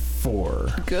 4.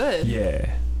 Good.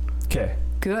 Yeah. Okay.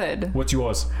 Good. What's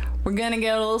yours? We're gonna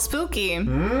get a little spooky,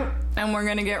 and we're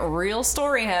gonna get real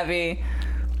story heavy.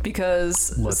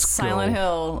 Because Silent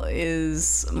Hill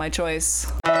is my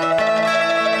choice.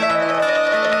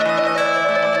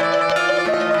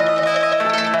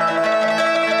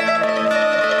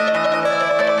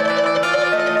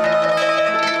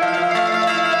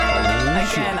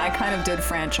 I kind of did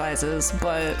franchises,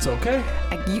 but it's okay.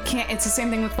 You can't. It's the same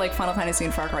thing with like Final Fantasy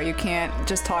and Far Cry. You can't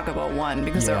just talk about one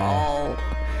because they're all,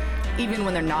 even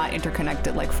when they're not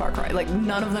interconnected, like Far Cry, like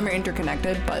none of them are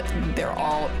interconnected, but they're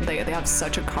all they have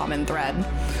such a common thread.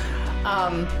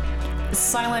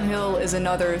 Silent Hill is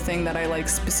another thing that I like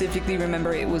specifically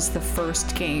remember. It was the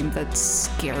first game that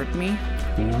scared me.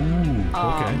 Ooh,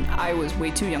 okay. I was way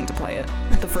too young to play it.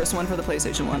 The first one for the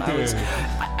PlayStation 1.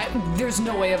 There's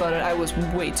no way about it. I was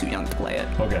way too young to play it.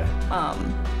 Okay.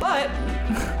 But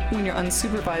when you're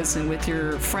unsupervised and with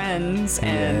your friends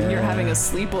and you're having a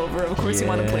sleepover, of course you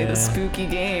want to play the spooky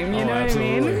game. You know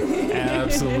absolutely. what I mean?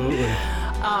 Absolutely.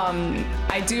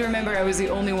 I do remember I was the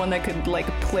only one that could like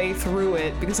play through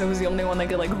it because I was the only one that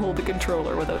could like hold the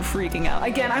controller without freaking out.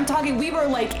 Again, I'm talking, we were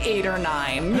like 8 or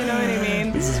 9, you know what I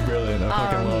mean? This is brilliant. I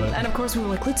fucking love it. And of course we were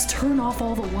like, let's turn off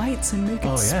all the lights and make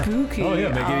it spooky. Oh yeah,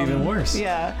 make it even worse.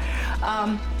 Yeah.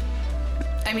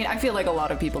 I mean, I feel like a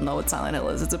lot of people know what Silent Hill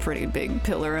is. It's a pretty big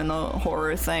pillar in the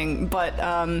horror thing, but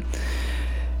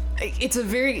it's a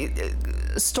very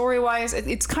story-wise,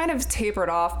 it's kind of tapered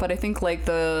off, but I think like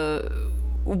the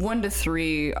 1 to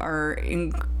 3 are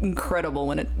incredible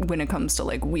when it comes to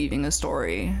like weaving a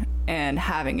story and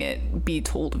having it be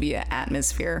told via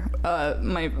atmosphere.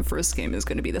 My first game is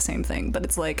going to be the same thing, but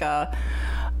it's like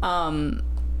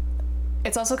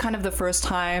it's also kind of the first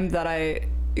time that I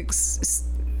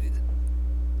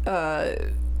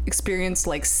experienced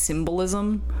like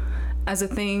symbolism as a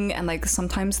thing, and like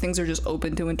sometimes things are just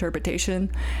open to interpretation,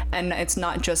 and it's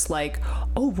not just like,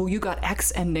 oh well, you got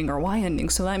X ending or Y ending,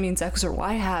 so that means X or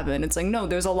Y happened. It's like, no,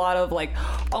 there's a lot of like,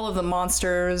 all of the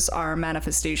monsters are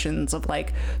manifestations of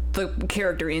like the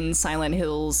character in Silent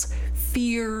Hill's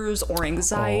fears or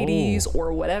anxieties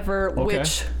or whatever.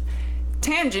 Which,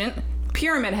 tangent,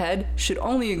 Pyramid Head should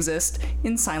only exist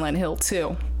in Silent Hill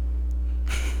 2.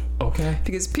 Okay.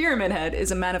 Because Pyramid Head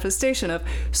is a manifestation of,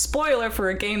 spoiler for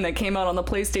a game that came out on the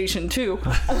PlayStation 2,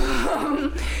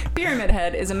 Pyramid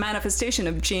Head is a manifestation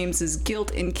of James's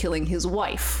guilt in killing his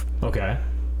wife. Okay.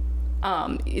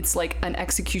 It's like an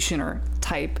executioner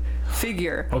type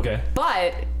figure. Okay.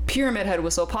 But Pyramid Head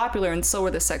was so popular, and so were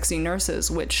the sexy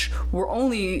nurses, which were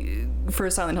only for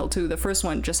Silent Hill 2. The first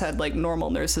one just had like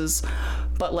normal nurses,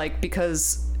 but like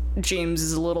because James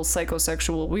is a little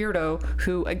psychosexual weirdo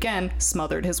who, again,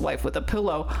 smothered his wife with a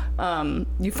pillow.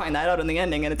 You find that out in the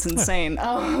ending, and it's insane.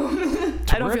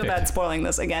 I don't feel bad spoiling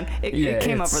this. Again, it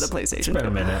came out for the PlayStation. It's been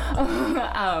a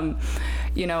minute.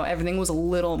 You know, everything was a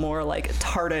little more like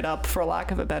tarted up, for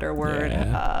lack of a better word.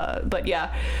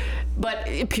 But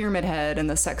Pyramid Head and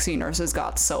the sexy nurses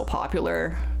got so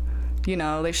popular. You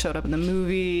know, they showed up in the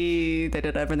movie, they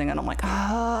did everything, and I'm like,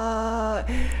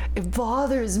 it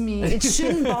bothers me. It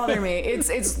shouldn't bother me.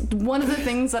 It's one of the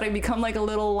things that I become like a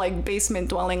little like basement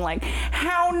dwelling, like,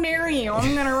 how dare you?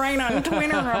 I'm gonna write on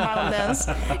Twitter about this.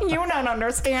 You don't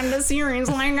understand the series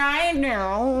like I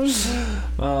do.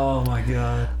 Oh my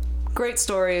god. Great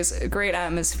stories, great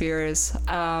atmospheres.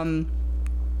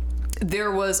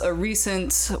 There was a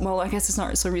recent, well, I guess it's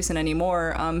not so recent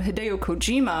anymore, Hideo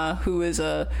Kojima, who is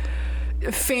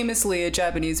famously a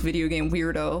Japanese video game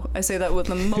weirdo. I say that with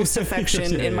the most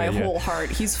affection in my whole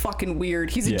heart. He's fucking weird.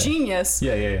 He's a genius.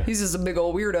 Yeah. He's just a big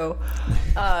old weirdo.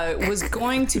 Was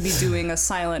going to be doing a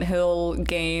Silent Hill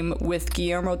game with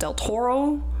Guillermo del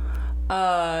Toro.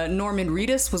 Norman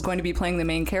Reedus was going to be playing the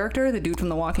main character, the dude from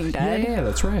The Walking Dead. Yeah,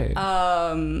 that's right.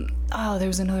 There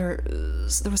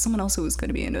was someone else who was going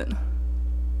to be in it.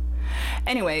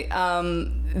 Anyway,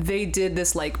 they did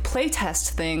this like playtest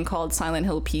thing called Silent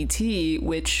Hill PT,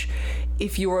 which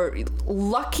if you're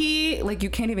lucky, like you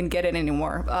can't even get it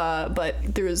anymore. But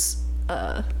there's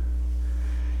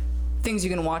things you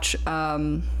can watch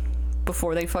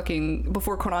before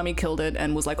Konami killed it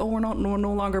and was like, oh, we're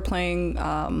no longer playing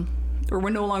or we're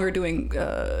no longer doing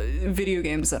video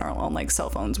games that are on like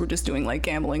cell phones. We're just doing like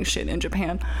gambling shit in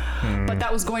Japan. But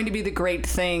that was going to be the great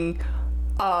thing.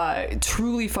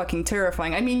 Truly fucking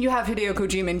terrifying. I mean, you have Hideo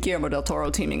Kojima and Guillermo del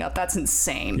Toro teaming up. That's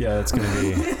insane. Yeah, that's gonna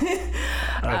be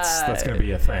that's gonna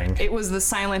be a thing. It was the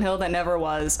Silent Hill that never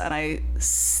was, and I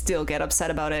still get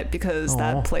upset about it because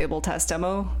that playable test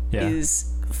demo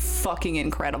is fucking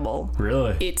incredible.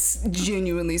 Really? It's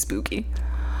genuinely spooky.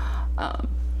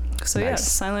 So nice. Yeah,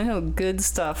 Silent Hill, good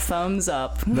stuff. Thumbs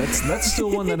up. That's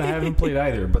still one that I haven't played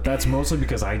either, but that's mostly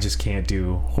because I just can't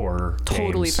do horror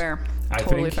Totally games. Fair.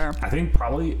 I think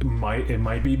probably it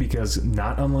might be because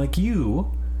not unlike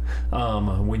you,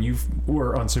 when you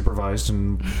were unsupervised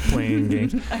and playing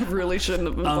games. I really shouldn't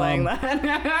have been playing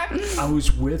that. I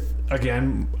was with,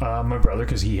 again, my brother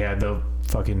because he had the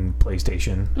fucking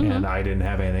PlayStation and I didn't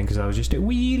have anything because I was just a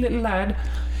wee little lad.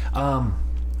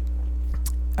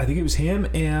 I think it was him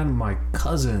and my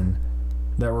cousin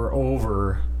that were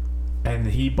over, and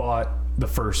he bought the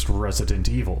first Resident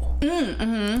Evil.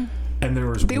 And there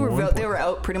was they were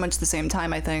out pretty much the same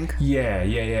time, I think. Yeah.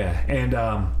 And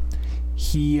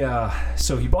he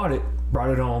bought it, brought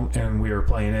it home, and we were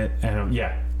playing it, and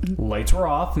lights were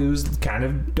off. It was kind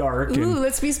of dark. Ooh,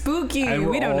 let's be spooky.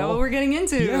 We don't know what we're getting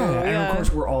into. Yeah, and of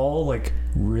course we're all like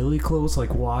really close,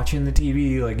 like watching the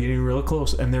TV, like getting real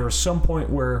close. And there was some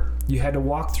point where you had to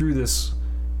walk through this,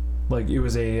 like it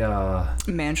was a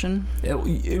mansion.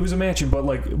 It was a mansion, but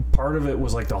like part of it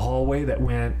was like the hallway that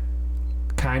went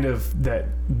kind of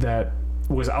that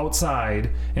was outside,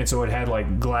 and so it had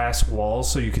like glass walls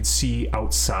so you could see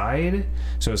outside,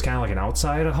 so it was kind of like an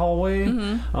outside hallway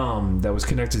that was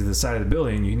connected to the side of the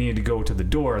building. You needed to go to the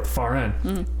door at the far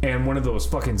end, and one of those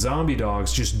fucking zombie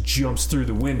dogs just jumps through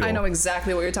the window. I know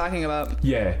exactly what you're talking about.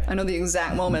 Yeah, I know the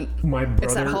exact moment. My brother,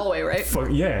 it's that hallway, right?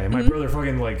 My brother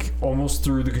fucking like almost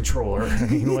threw the controller.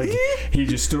 Like he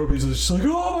just stood up. He's just like,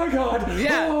 oh my god,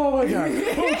 oh my god,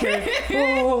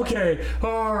 okay,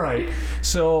 all right.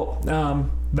 So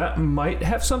that might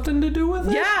have something to do with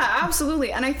it? Yeah,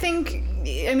 absolutely. And I think,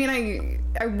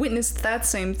 I witnessed that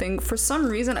same thing. For some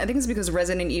reason, I think it's because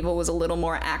Resident Evil was a little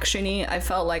more action-y. I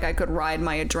felt like I could ride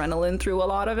my adrenaline through a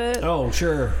lot of it. Oh,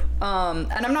 sure.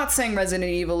 And I'm not saying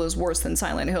Resident Evil is worse than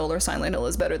Silent Hill or Silent Hill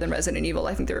is better than Resident Evil.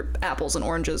 I think they're apples and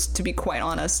oranges, to be quite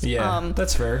honest. Yeah,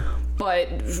 that's fair. But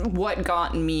what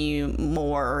got me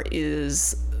more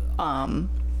is...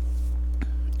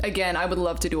 Again, I would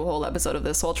love to do a whole episode of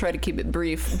this, so I'll try to keep it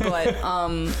brief. But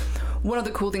one of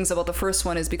the cool things about the first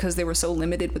one is because they were so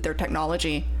limited with their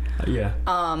technology.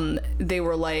 They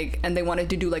were like, and they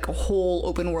wanted to do like a whole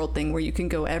open world thing where you can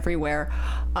go everywhere.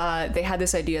 They had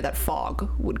this idea that fog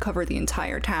would cover the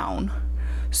entire town.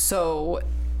 So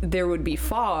there would be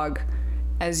fog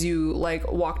as you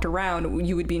like walked around.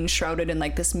 You would be enshrouded in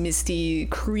like this misty,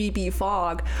 creepy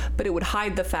fog, but it would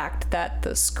hide the fact that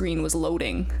the screen was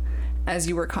loading as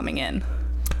you were coming in.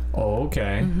 Oh,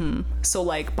 okay. So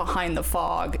like behind the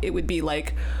fog, it would be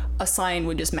like a sign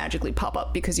would just magically pop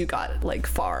up because you got like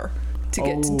far to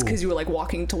get because you were like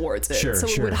walking towards it. So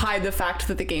it would hide the fact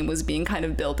that the game was being kind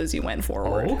of built as you went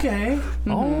forward. Okay.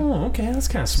 Okay, that's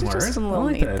kind of smart. It's just a little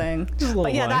neat thing.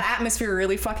 But yeah, that atmosphere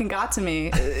really fucking got to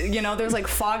me. There's like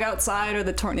fog outside, or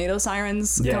the tornado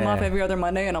sirens come up every other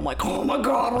Monday, and I'm like, oh my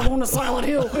god, we're going to Silent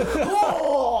Hill.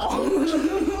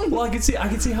 Well, I can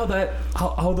see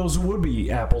how those would be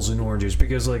apples and oranges,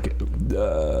 because like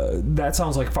that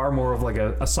sounds like far more of like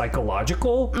a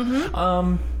psychological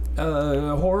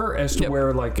horror as to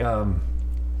where like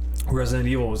Resident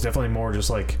Evil was definitely more just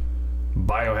like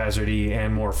biohazard-y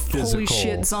and more physical. Holy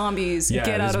shit, zombies,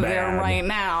 get out of there right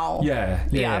now.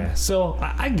 Yeah. So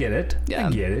I get it. I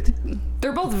get it.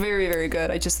 They're both very, very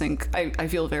good. I just think I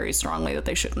feel very strongly that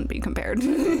they shouldn't be compared.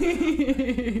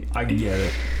 I get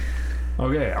it.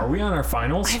 Okay, are we on our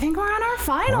finals? I think we're on our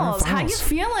finals. How you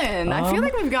feeling? I feel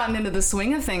like we've gotten into the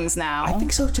swing of things now. I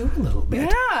think so too, a little bit.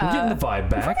 Yeah. We're getting the vibe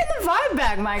back. We're getting the vibe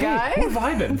back, my guy. We're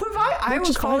vibing. I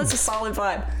would call this a solid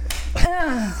vibe.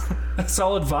 A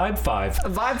solid vibe 5.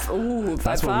 Vibe. Ooh, vibe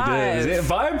That's 5. what we did. Is it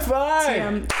vibe 5?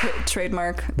 TM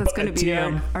trademark. That's going to be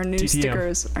our new TTM.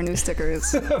 stickers. Our new stickers.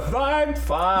 Vibe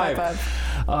 5. Vibe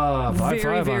 5. Vibe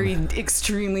Very, 5 very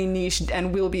extremely niche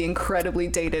and will be incredibly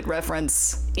dated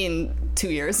reference in 2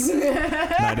 years.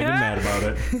 Not even mad about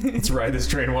it. Let's ride this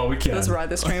train while we can. Let's ride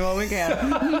this train while we can.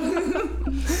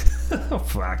 Oh,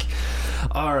 fuck.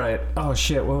 All right. Oh,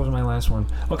 shit. What was my last one?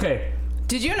 Okay.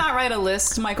 Did you not write a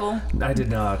list, Michael? I did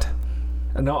not.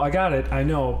 No, I got it. I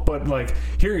know. But, like,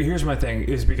 here's my thing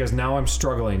is because now I'm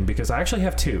struggling because I actually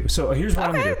have 2. So here's what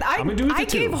I'm going to do. I'm going to do it to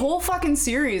 2. I gave whole fucking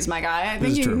series, my guy. I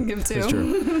think you can give 2. This is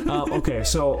true. Okay,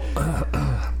 so...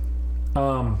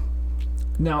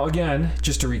 now, again,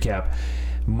 just to recap,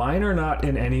 mine are not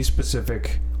in any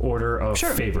specific order of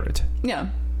favorite. Yeah.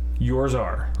 Yours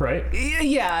are, right?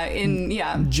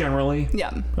 Yeah. Generally?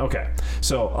 Yeah. Okay.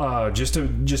 So, just to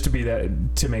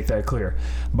make that clear.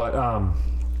 But,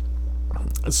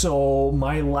 so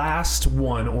my last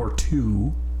 1 or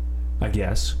 2, I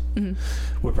guess,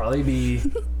 would probably be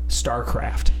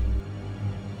StarCraft.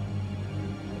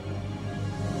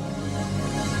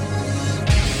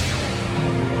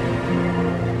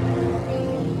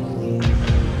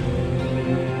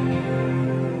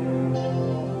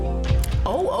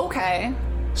 Okay.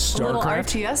 StarCraft. A little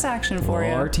RTS action for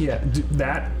you. RTS.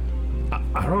 That,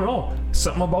 I don't know.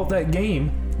 Something about that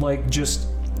game, like, just,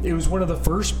 it was one of the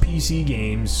first PC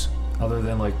games, other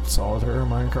than, like, Solitaire or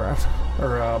Minecraft.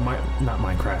 Or, not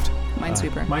Minecraft.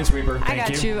 Minesweeper. Minesweeper. Thank I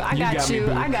got you.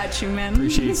 I got you, man.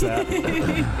 Appreciates that.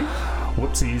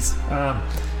 Whoopsies.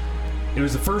 It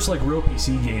was the first, like, real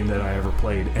PC game that I ever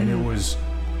played, and it was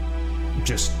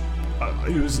just...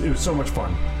 it was so much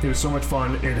fun. It was so much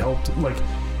fun. It helped, like,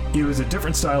 it was a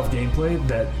different style of gameplay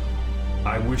that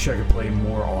I wish I could play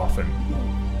more often.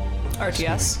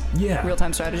 RTS? Yeah.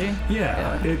 Real-time strategy?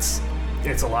 Yeah. It's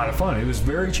a lot of fun. It was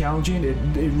very challenging. It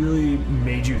really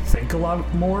made you think a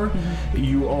lot more.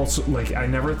 You also, like, I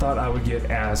never thought I would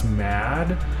get as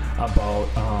mad about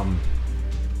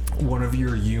one of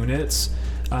your units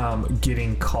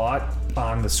getting caught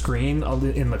on the screen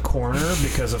in the corner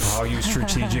because of how you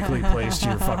strategically placed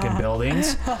your fucking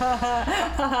buildings.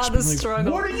 The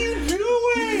struggle. What are you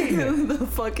doing? The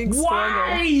fucking struggle.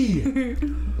 Why?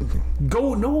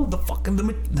 Go, no,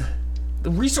 the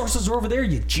resources are over there,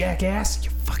 you jackass.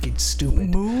 You fucking stupid.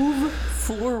 Move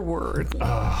forward.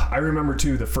 I remember,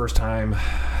 too, the first time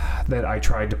that I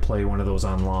tried to play one of those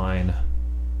online.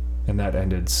 And that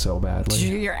ended so badly. Did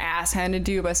you get your ass handed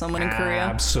to you by someone in Korea?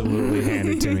 Absolutely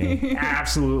handed to me.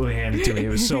 Absolutely handed to me. It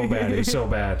was so bad. It was so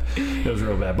bad. It was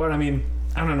real bad. But, I mean,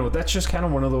 I don't know. That's just kind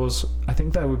of one of those... I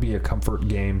think that would be a comfort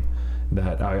game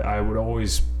that I would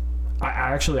always... I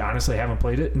actually, honestly, haven't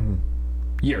played it in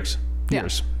years.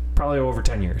 Years. Probably over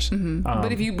 10 years.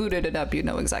 But if you booted it up, you'd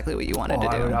know exactly what you wanted to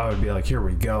do. I would be like, here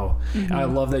we go. I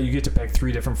love that you get to pick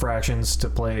 3 different factions to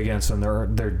play against, and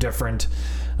they're different.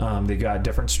 They got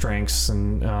different strengths,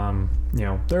 and you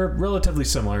know, they're relatively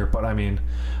similar. But I mean,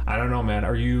 I don't know, man.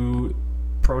 Are you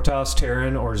Protoss,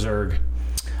 Terran, or Zerg?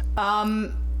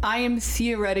 I am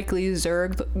theoretically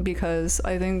Zerg because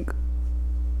I think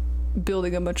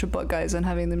building a bunch of butt guys and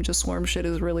having them just swarm shit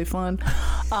is really fun.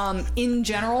 In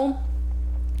general,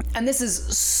 and this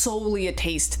is solely a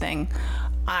taste thing,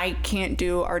 I can't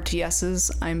do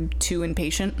RTSs. I'm too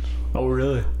impatient. Oh,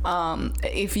 really?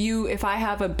 If I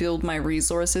have a build my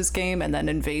resources game and then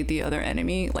invade the other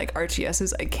enemy, like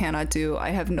RTSs, I cannot do.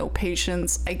 I have no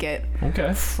patience. I get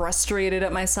frustrated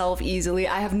at myself easily.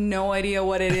 I have no idea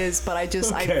what it is, but I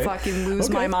fucking lose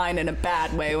my mind in a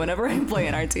bad way whenever I play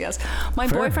an RTS. My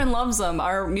boyfriend loves them.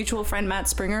 Our mutual friend Matt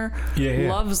Springer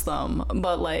loves them,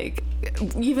 but like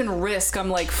even Risk, I'm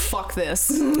like, fuck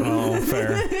this. Oh,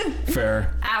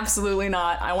 fair. Absolutely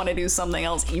not. I want to do something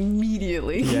else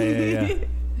immediately. Yeah.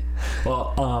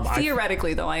 Well,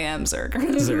 theoretically, though, I am Zerg.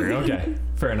 Zerg, okay.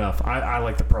 Fair enough. I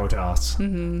like the Protoss.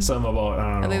 Something about,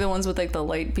 I don't know. Are they the ones with like the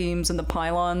light beams and the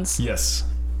pylons? Yes.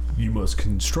 You must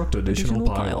construct additional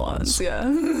pylons. Yeah.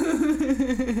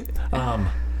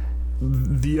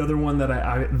 The other one that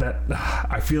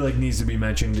I feel like needs to be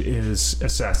mentioned is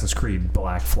Assassin's Creed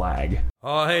Black Flag.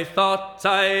 I thought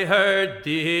I heard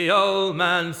the old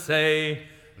man say,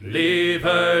 "Leave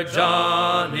her,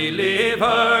 Johnny, leave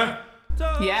her."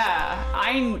 Yeah,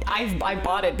 I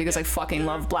bought it because I fucking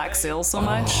love Black Sails so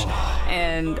much,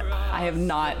 and I have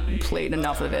not played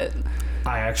enough of it.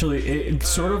 I actually, it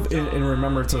sort of in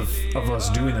remembrance of us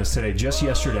doing this today, just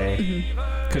yesterday,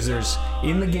 because there's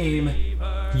in the game.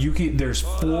 There's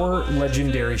 4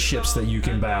 legendary ships that you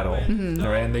can battle, all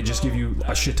right, and they just give you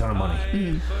a shit ton of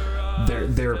money.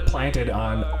 they're planted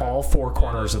on all 4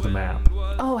 corners of the map.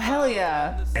 Oh, hell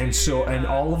yeah. And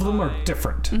all of them are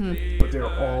different, but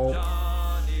they're all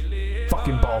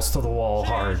fucking balls to the wall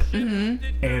hard.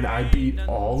 And I beat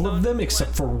all of them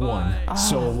except for one.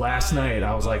 So last night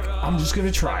I was like, I'm just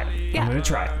gonna try it. I'm gonna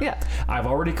try it. Yeah. I've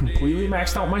already completely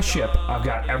maxed out my ship. I've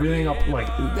got everything up. Like,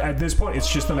 at this point,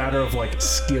 it's just a matter of like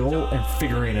skill and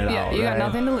figuring it out. Yeah, you got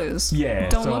nothing to lose. Yeah.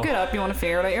 Don't look it up. You want to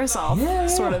figure it out yourself. Yeah.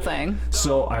 Sort of thing.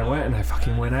 So I went and I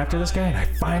fucking went after this guy and I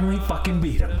finally fucking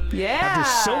beat him. Yeah.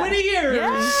 After so many years.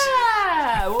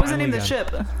 Yeah. What was the name of the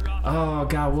Finally ship? Oh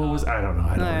god, what was I don't know.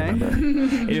 I don't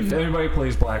remember. If anybody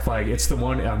plays Black Flag, it's the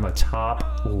one on the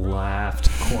top left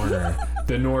corner,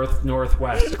 the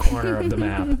northwest corner of the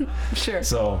map. Sure.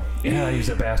 So yeah, I use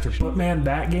that bastard. But man,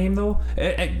 that game though,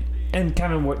 and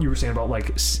kind of what you were saying about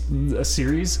like a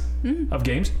series of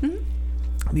games,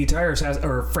 the entire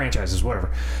franchises, whatever.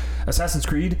 Assassin's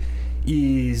Creed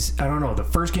is, I don't know. The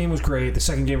first game was great. The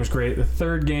second game was great. The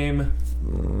third game,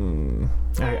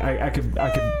 I could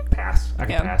pass. I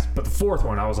could pass. But the fourth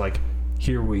one, I was like,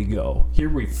 here we go. Here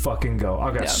we fucking go.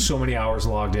 I've got so many hours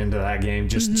logged into that game,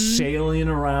 just sailing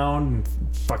around and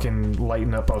fucking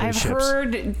lighting up other ships. I've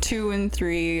heard 2 and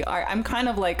 3. I'm kind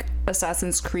of like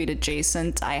Assassin's Creed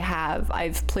adjacent.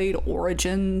 I've played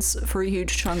Origins for a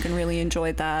huge chunk and really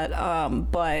enjoyed that.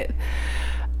 But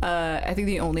I think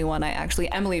the only one I actually,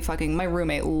 my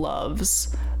roommate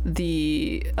loves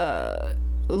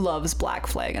Black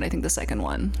Flag, and I think the second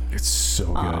one. It's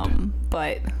so good.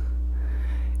 But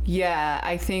yeah,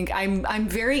 I think I'm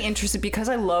very interested because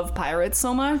I love pirates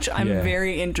so much. I'm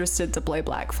very interested to play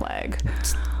Black Flag.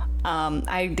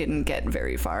 I didn't get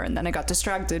very far, and then I got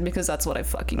distracted because that's what I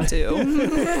fucking do.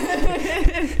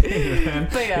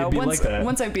 But yeah,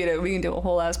 once I beat it, we can do a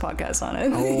whole ass podcast on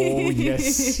it. Oh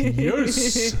yes,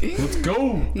 let's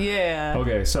go. Yeah.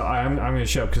 Okay, so I'm gonna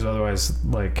shut up because otherwise,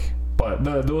 like, but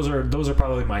those are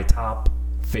probably my top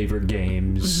favorite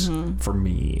games for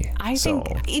me. I think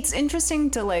it's interesting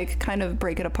to like kind of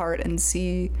break it apart and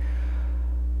see,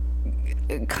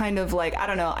 kind of like, I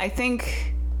don't know. I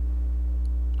think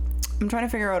I'm trying to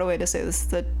figure out a way to say this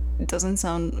that doesn't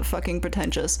sound fucking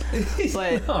pretentious,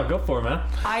 but oh, go for it, man.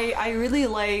 I really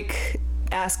like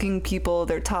asking people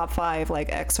their top 5,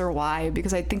 like X or Y,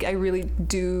 because I really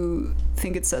do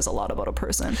think it says a lot about a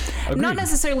person. Agreed. Not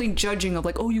necessarily judging of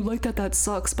like, oh, you like that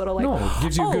sucks, but like, no, it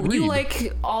gives you a good read. You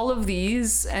like all of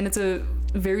these, and it's a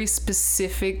very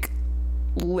specific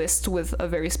list with a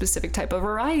very specific type of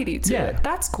variety to it.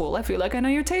 That's cool. I feel like I know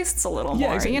your tastes a little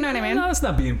more. Exactly. You know what I mean? No, it's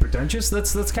not being pretentious.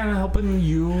 That's kind of helping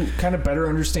you kind of better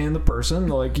understand the person.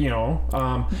 Like, you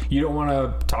know, you don't want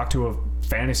to talk to a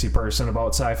fantasy person about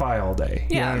sci-fi all day.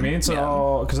 You know what I mean?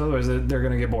 So, because otherwise they're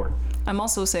gonna get bored. I'm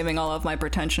also saving all of my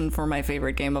pretension for my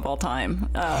favorite game of all time.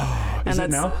 Is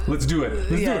it now? Let's do it.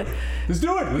 Let's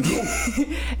do it.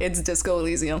 It's Disco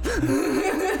Elysium.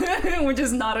 Which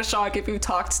is not a shock if you've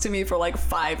talked to me for like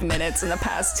 5 minutes in the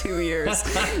past 2 years.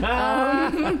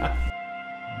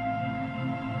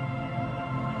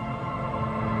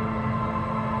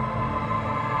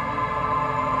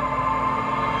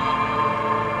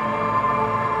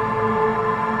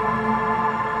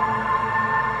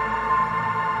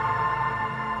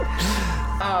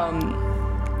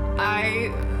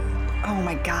 Oh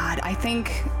my god, I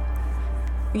think...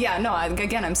 Yeah, no,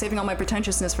 again, I'm saving all my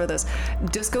pretentiousness for this.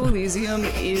 Disco Elysium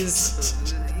is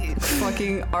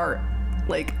fucking art,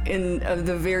 like, in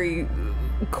the very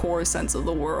core sense of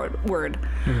the word.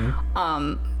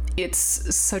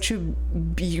 It's such a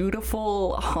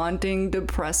beautiful, haunting,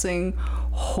 depressing,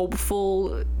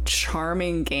 hopeful,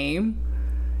 charming game.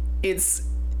 It's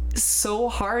so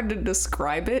hard to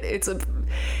describe it. It's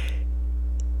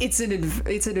an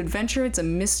adventure, it's a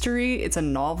mystery, it's a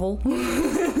novel.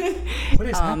 What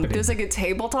is happening? There's like a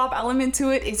tabletop element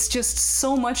to it. It's just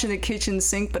so much in the kitchen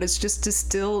sink, but it's just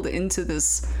distilled into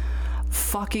this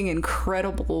fucking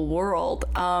incredible world.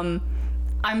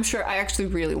 I'm sure I actually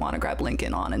really want to grab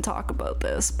Lincoln on and talk about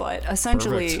this, but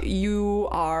essentially Perfect. You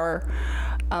are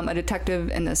a detective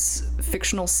in this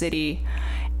fictional city,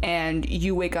 and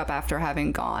you wake up after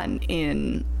having gone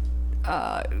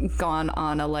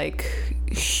on a like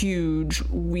huge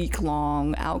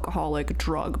week-long alcoholic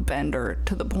drug bender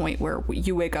to the point where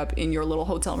you wake up in your little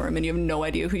hotel room and you have no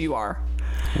idea who you are.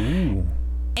 Ooh.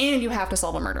 And you have to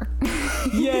solve a murder.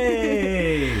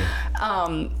 Yay!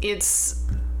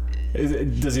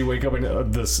 Does he wake up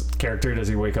in this character? Does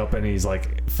he wake up and he's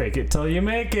like, fake it till you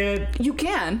make it? You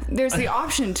can. There's the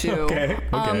option to. Okay.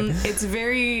 It's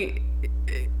very...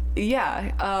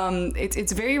 Yeah,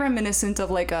 it's very reminiscent of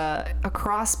like a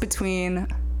cross between...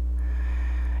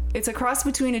 It's a cross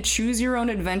between a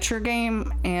choose-your-own-adventure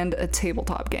game and a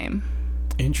tabletop game.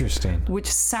 Interesting. Which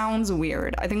sounds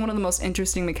weird. I think one of the most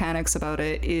interesting mechanics about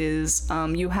it is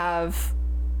you have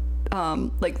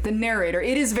like the narrator.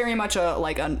 It is very much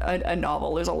a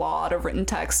novel. There's a lot of written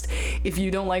text. If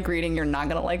you don't like reading, you're not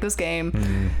gonna like this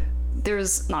game.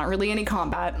 There's not really any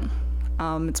combat.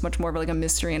 It's much more of like a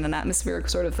mystery and an atmospheric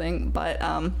sort of thing. But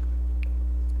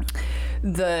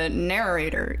the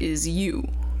narrator is you.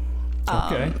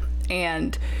 Okay.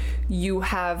 And you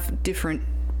have different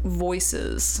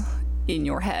voices in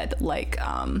your head. Like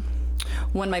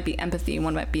one might be empathy,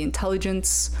 one might be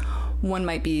intelligence, one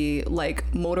might be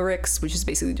like motorics, which is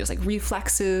basically just like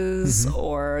reflexes,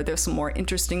 or there's some more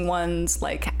interesting ones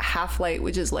like half-light,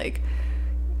 which is like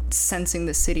sensing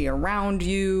the city around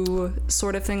you,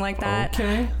 sort of thing like that.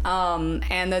 Okay.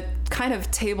 And the kind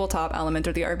of tabletop element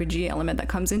or the RPG element that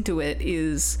comes into it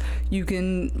is you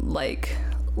can like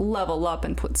level up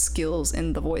and put skills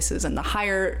in the voices, and the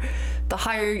higher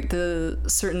the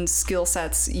certain skill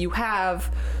sets you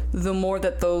have, the more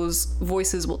that those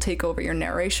voices will take over your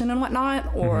narration and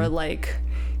whatnot, or like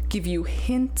give you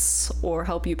hints or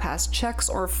help you pass checks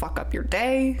or fuck up your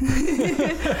day.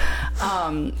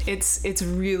 It's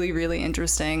really, really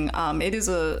interesting. It is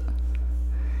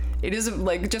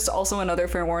like, just also another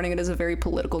fair warning, it is a very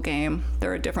political game.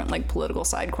 There are different like political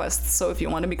side quests, so if you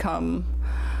want to become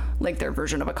like their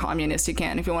version of a communist, you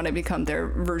can. If you want to become their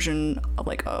version of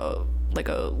like a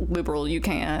liberal, you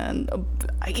can.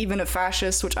 Even a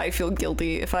fascist, which I feel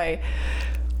guilty if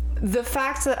the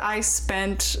fact that I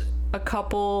spent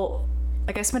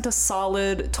a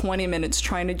solid 20 minutes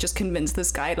trying to just convince this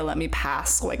guy to let me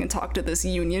pass so I can talk to this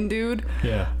union dude.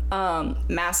 Yeah.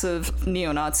 Massive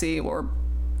neo-Nazi, or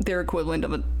their equivalent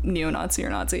of a neo-Nazi or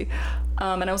Nazi.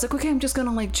 And I was like, okay, I'm just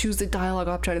gonna like choose the dialogue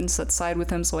option and side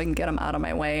with him so I can get him out of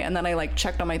my way. And then I like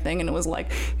checked on my thing and it was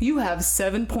like, you have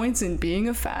 7 points in being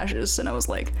a fascist. And I was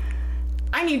like,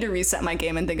 I need to reset my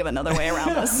game and think of another way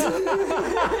around this.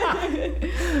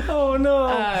 Oh no.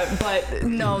 But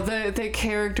no, the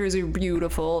characters are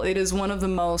beautiful. It is one of the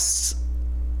most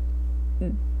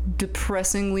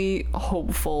depressingly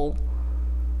hopeful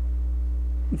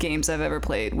games I've ever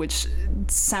played, which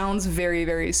sounds very,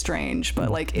 very strange, but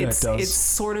like it's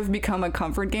sort of become a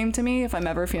comfort game to me. If I'm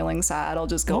ever feeling sad, I'll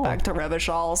just go back to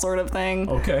Revachol, sort of thing.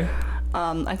 Okay.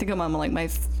 I think I'm on like my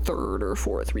 3rd or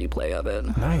 4th replay of it.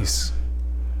 Nice.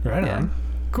 Right on.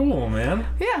 Cool, man.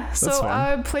 Yeah,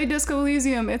 so play Disco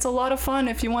Elysium. It's a lot of fun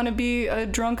if you want to be a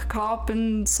drunk cop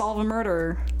and solve a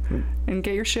murder and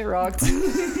get your shit rocked.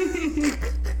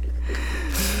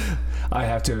 I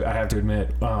have to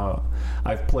admit,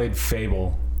 I've played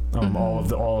Fable,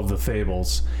 all of the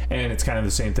Fables, and it's kind of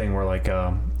the same thing where like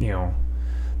you know,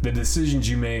 the decisions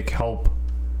you make help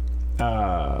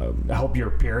your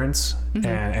appearance,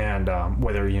 and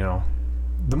whether, you know,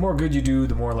 the more good you do,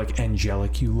 the more like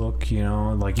angelic you look, you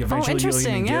know, like eventually you'll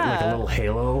even get like a little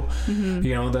halo,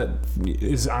 you know, that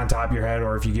is on top of your head.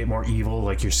 Or if you get more evil,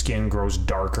 like your skin grows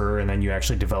darker and then you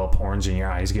actually develop horns and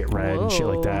your eyes get red and shit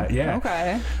like that. Yeah.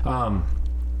 Okay.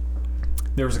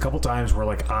 There was a couple times where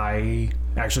like I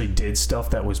actually did stuff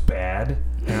that was bad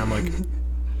and I'm like,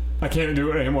 I can't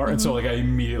do it anymore. And so like I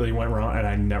immediately went wrong and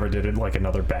I never did it like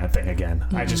another bad thing again.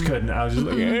 I just couldn't. I was just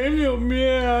like, I feel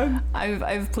bad.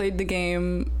 I've played the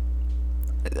game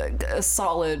a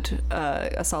solid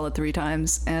 3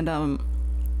 times, and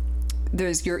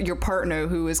there's your partner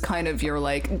who is kind of your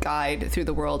like guide through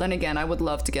the world. And again, I would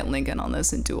love to get Lincoln on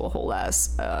this and do a whole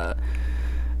ass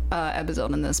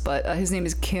episode on this, but his name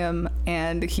is Kim,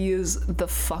 and he is the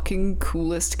fucking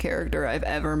coolest character I've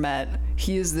ever met.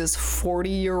 He is this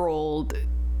 40-year-old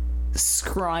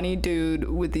scrawny dude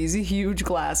with these huge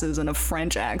glasses and a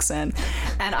French accent,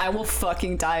 and I will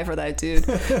fucking die for that dude,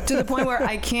 to the point where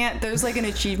I can't. There's like an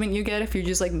achievement you get if you're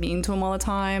just like mean to him all the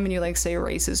time and you like say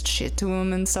racist shit to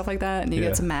him and stuff like that, and he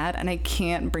gets mad, and I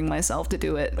can't bring myself to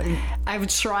do it. I've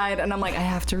tried and I'm like, I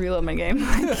have to reload my game.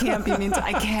 I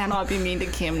cannot be mean to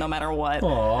Kim no matter what.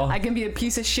 Aww. I can be a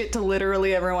piece of shit to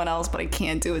literally everyone else, but I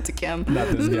can't do it to Kim. Not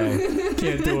this guy.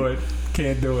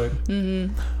 Can't do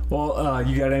it. Well,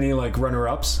 you got any like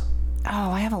runner-ups?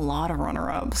 Oh, I have a lot of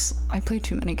runner-ups. I play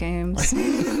too many games.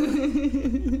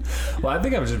 Well, I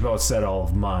think I was just about set all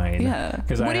of mine. Yeah.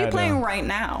 What are you playing right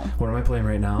now? What am I playing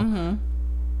right now?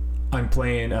 I'm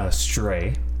playing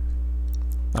Stray.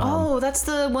 That's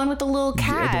the one with the little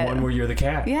cat. The one where you're the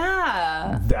cat.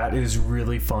 Yeah. That is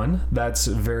really fun. That's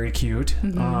very cute. I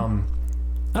don't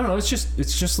know. It's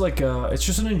just like it's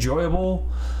just an enjoyable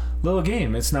little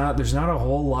game. There's not a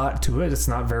whole lot to it. It's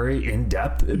not very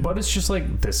in-depth, but it's just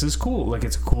like, this is cool. Like,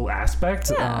 it's a cool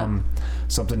aspect.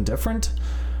 Something different.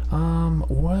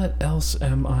 What else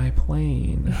am I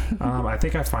playing? I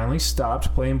think I finally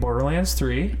stopped playing Borderlands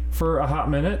 3 for a hot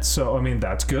minute. So, I mean,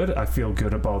 that's good. I feel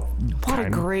good about... What a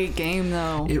great game,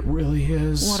 though. It really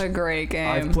is. What a great game.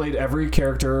 I've played every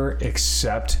character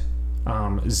except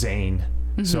Zane.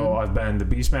 So I've been the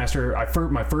Beastmaster.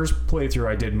 My first playthrough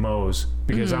I did Moe's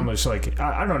because I'm just like,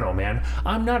 I don't know, man.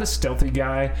 I'm not a stealthy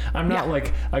guy. I'm not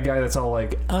like a guy that's all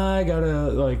like, I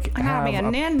gotta have be a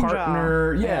ninja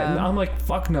partner. Yeah. I'm like,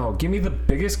 fuck no. Give me the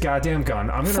biggest goddamn gun.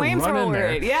 I'm gonna run in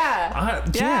there.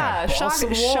 Yeah.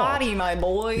 Shoddy, my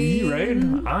boy. Right?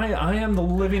 I am the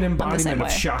living embodiment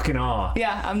of shock and awe.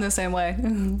 Yeah, I'm the same way.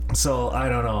 So I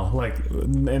don't know.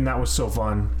 And that was so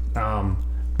fun.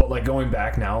 But going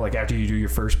back now, after you do your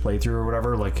first playthrough or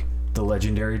whatever, the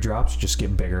legendary drops just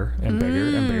get bigger and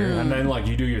bigger and bigger. And then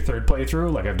you do your third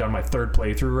playthrough, I've done my third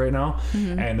playthrough right now,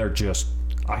 and they're just,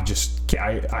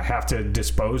 I have to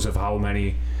dispose of how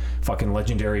many fucking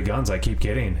legendary guns I keep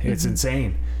getting. It's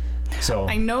insane. So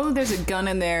I know there's a gun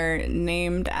in there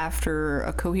named after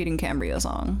a Coheed and Cambria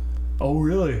song. Oh,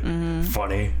 really?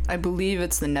 Funny. I believe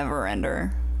it's the Never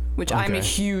Ender. Which I'm a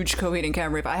huge Coheed and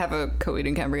Cambria. I have a Coheed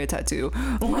and Cambria tattoo.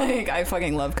 I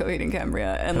fucking love Coheed and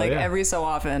Cambria. And every so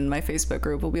often, my Facebook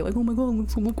group will be like, "Oh my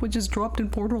god, look what just dropped in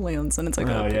Borderlands," and it's a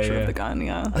picture of the gun.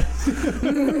 Yeah,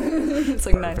 it's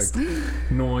nice.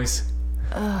 Noise.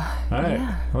 All right.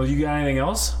 Yeah. Well, you got anything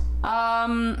else?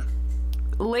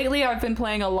 Lately I've been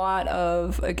playing a lot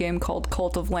of a game called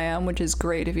Cult of Lamb, which is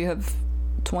great if you have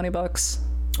 $20.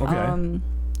 Okay.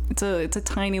 It's a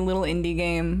tiny little indie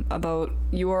game about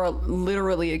you are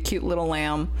literally a cute little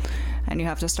lamb, and you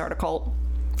have to start a cult.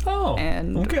 Oh,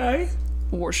 and okay.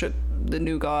 Worship the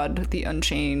new god, the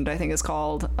Unchained, I think it's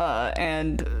called,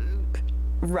 and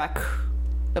wreck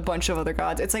a bunch of other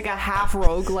gods. It's like a half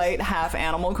roguelite, half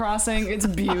Animal Crossing. It's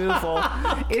beautiful.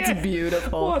 Okay. It's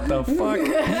beautiful. What the fuck?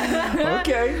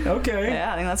 Okay.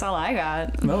 Yeah, I think that's all I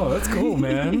got. No, that's cool,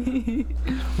 man.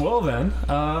 Well then,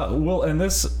 we'll end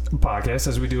this podcast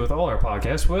as we do with all our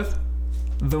podcasts with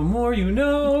The More You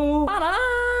Know.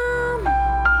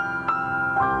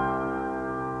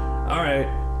 All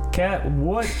right. Kat,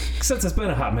 since it's been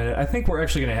a hot minute, I think we're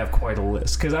actually going to have quite a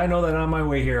list. Because I know that on my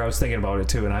way here, I was thinking about it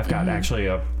too, and I've got actually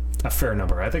a fair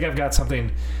number. I think I've got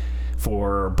something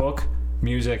for book,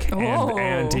 music,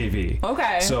 and TV.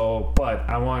 Okay. So, but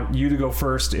I want you to go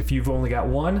first. If you've only got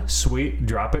one, sweet,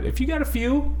 drop it. If you got a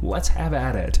few, let's have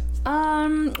at it.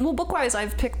 Well, book-wise,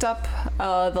 I've picked up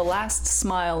The Last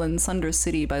Smile in Sunder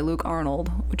City by Luke Arnold,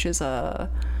 which is a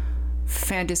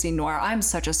fantasy noir. I'm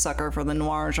such a sucker for the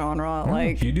noir genre.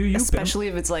 You do, especially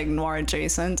if it's noir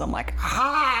adjacent. I'm like,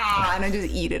 and I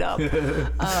just eat it up.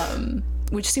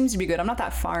 Which seems to be good. I'm not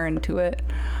that far into it.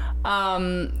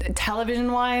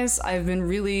 Television wise, I've been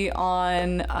really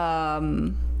on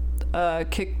a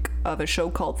kick of a show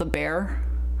called The Bear,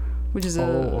 which is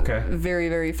a very,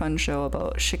 very fun show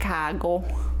about Chicago,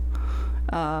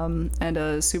 and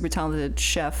a super talented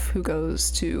chef who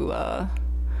goes to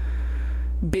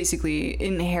basically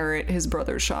inherit his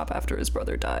brother's shop after his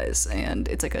brother dies, and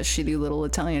it's like a shitty little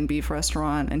Italian beef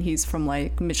restaurant, and he's from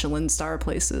Michelin star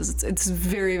places. It's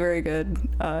very, very good,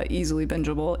 easily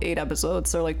bingeable. 8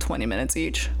 episodes, they're 20 minutes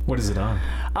each. What is it on?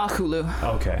 Hulu.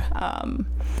 Okay.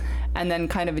 And then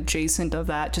kind of adjacent of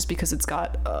that, just because it's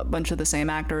got a bunch of the same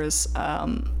actors,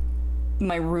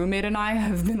 my roommate and I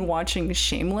have been watching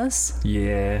Shameless.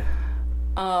 Yeah.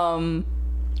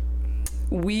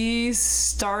 We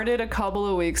started a couple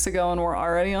of weeks ago and we're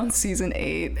already on season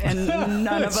 8, and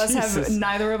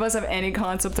neither of us have any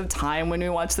concept of time when we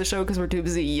watch the show because we're too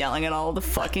busy yelling at all the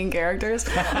fucking characters.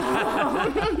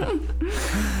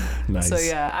 Nice. So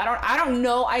yeah, I don't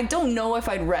know if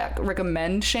I'd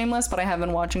recommend Shameless, but I have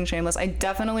been watching Shameless. I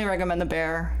definitely recommend The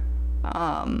Bear.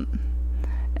 And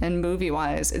movie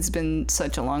wise, it's been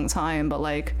such a long time,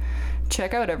 but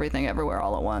check out Everything Everywhere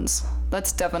All at Once.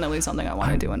 That's definitely something I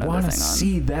want to do another thing on. I want to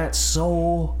see that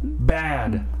so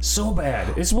bad. So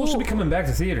bad. It's supposed to be coming back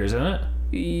to theaters, isn't it?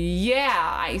 Yeah,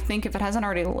 I think if it hasn't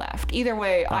already left. Either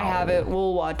way, I have it.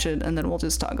 We'll watch it, and then we'll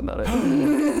just talk about it.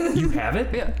 You have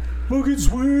it? Yeah. Fucking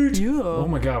sweet. Yeah. Oh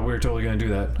my god, we're totally going to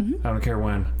do that. I don't care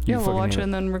when. We'll watch it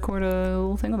and then record a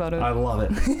little thing about it. I love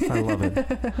it.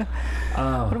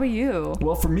 What about you?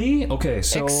 Well, for me, okay,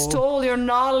 so... Extol your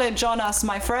knowledge on us,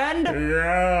 my friend.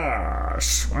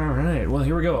 Yes. All right. Well,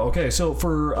 here we go. Okay, so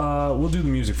for... we'll do the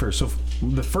music first. So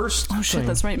the first Oh, shit,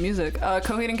 that's right, music.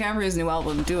 Coheed and Cambria's new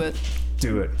album, Do It.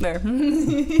 Do it. There.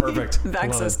 Perfect.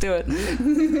 Access, do it.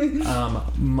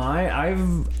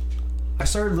 I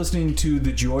started listening to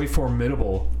The Joy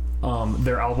Formidable,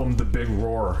 their album The Big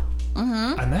Roar,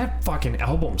 and that fucking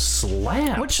album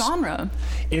slaps. What genre?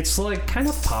 It's like kind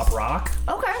of pop rock.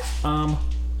 Okay.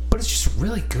 But it's just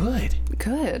really good.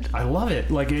 Good. I love it.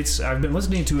 Like I've been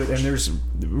listening to it,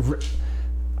 and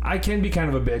I can be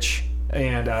kind of a bitch,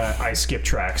 and I skip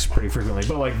tracks pretty frequently.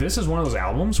 But like this is one of those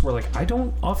albums where like I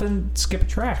don't often skip a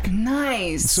track.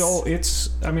 Nice. So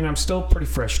I'm still pretty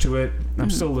fresh to it. I'm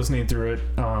still listening through it.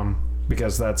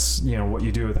 Because that's what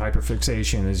you do with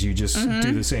hyperfixation is you just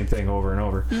do the same thing over and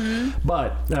over.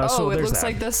 But so it there's looks that.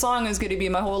 like this song is going to be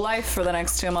my whole life for the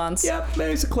next 2 months. Yep,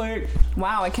 basically.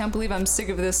 Wow, I can't believe I'm sick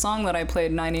of this song that I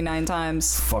played 99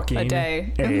 times Fucking a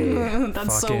day.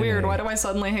 That's so weird. Why do I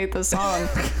suddenly hate this song?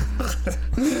 For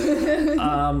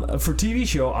TV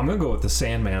show, I'm gonna go with The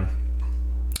Sandman.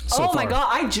 My god,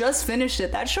 I just finished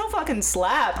it. That show fucking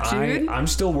slapped, dude. I'm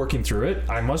still working through it.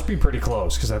 I must be pretty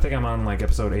close because I think I'm on like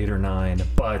episode 8 or 9.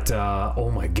 But oh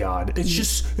my god,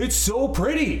 it's so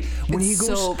pretty. When he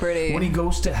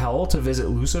goes to hell to visit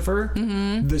Lucifer,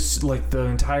 this like the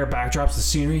entire backdrops, the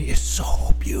scenery is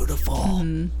so beautiful.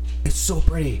 It's so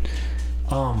pretty.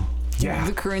 Yeah.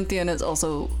 The Corinthian is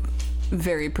also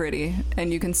very pretty,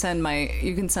 and you can send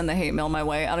the hate mail my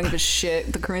way. I don't give a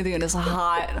shit. The Corinthian is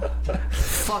hot.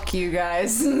 Fuck you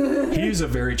guys. He's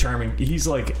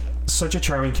like such a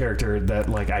charming character that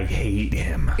like I hate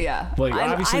him. Yeah. Like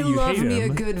obviously I you love hate me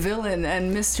him. a good villain,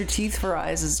 and Mr. Teeth for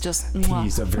Eyes is just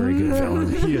He's a very good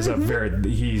villain. He's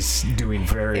doing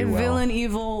very well. Villain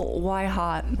evil, why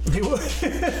hot?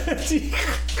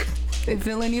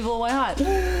 Villain evil, why hot?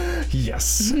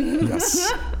 Yes.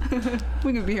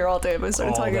 We could be here all day if I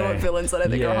started talking about villains that I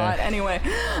think are hot. Anyway.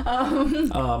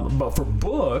 But for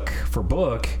book,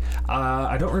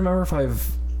 I don't remember if I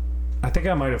think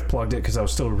I might have plugged it because I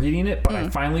was still reading it, but I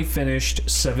finally finished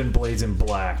Seven Blades in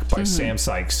Black by Sam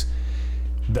Sykes.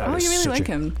 You really like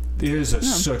him. It is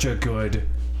such a good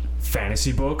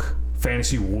fantasy book,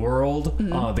 fantasy world.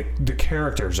 The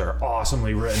characters are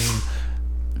awesomely written.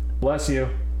 Bless you.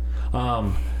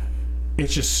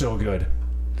 It's just so good.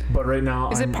 But right now,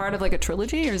 is it part of like a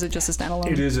trilogy, or is it just a standalone?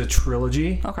 It is a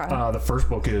trilogy. Okay. The first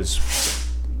book is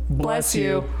Bless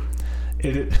You.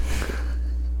 It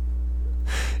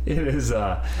is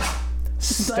Stop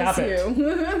Bless it. You.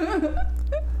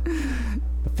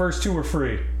 The first 2 were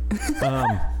free.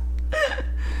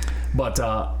 But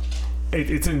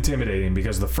it's intimidating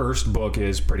because the first book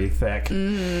is pretty thick,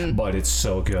 but it's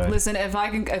so good. Listen, if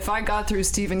I got through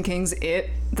Stephen King's It,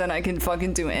 then I can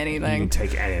fucking do anything. You can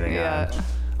take anything on.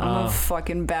 I'm a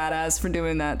fucking badass for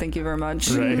doing that. Thank you very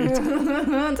much. Right.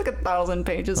 It's like 1,000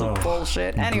 pages of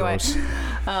bullshit. Anyway.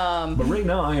 But right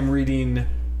now I am reading,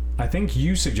 I think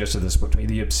you suggested this book to me,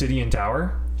 The Obsidian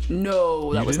Tower.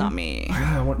 No, that was not me.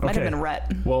 Okay. Might have been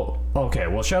Rhett. Well, okay.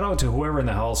 Well, shout out to whoever in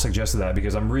the hell suggested that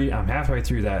because I'm halfway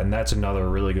through that, and that's another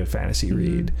really good fantasy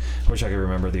read. I wish I could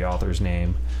remember the author's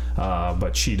name,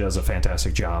 but she does a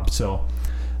fantastic job. So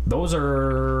those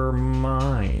are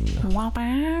mine. Wow.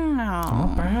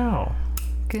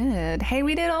 Good. Hey,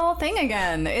 we did a whole thing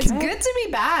again. It's good to be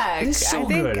back. It's so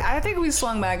good. I think we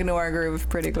swung back into our groove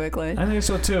pretty quickly. I think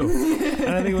so too.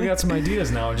 And I think we got some ideas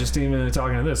now. Just even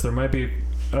talking to this, there might be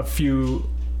a few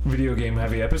video game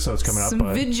heavy episodes coming Some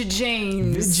up. Vidya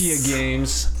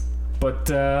games. But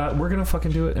we're gonna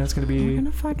fucking do it, and it's gonna be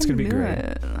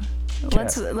great.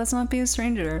 Let's not be a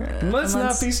stranger. Let's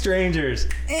not be strangers.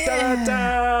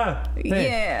 Da-da-da. Hey,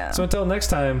 yeah. So until next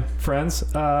time, friends,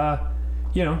 look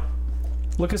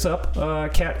us up.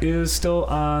 Kat is still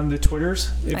on the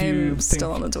Twitters.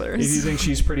 Still on the Twitters. If you think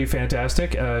she's pretty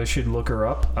fantastic, should look her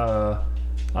up.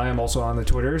 I am also on the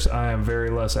Twitters. I am very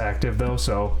less active though,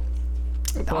 so.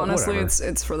 Honestly, whatever.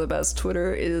 it's for the best.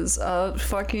 Twitter is a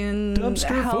fucking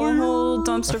hellhole,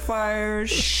 dumpster fire,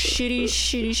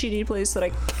 shitty place that I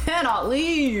cannot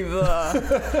leave.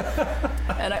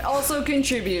 And I also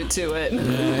contribute to it.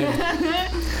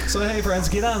 So hey, friends,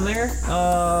 get on there,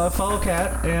 follow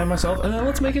Kat and myself, and then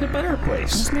let's make it a better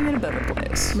place. Let's make it a better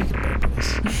place.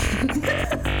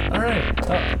 All right.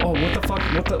 What the fuck?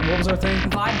 What was our thing?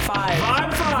 Vibe 5.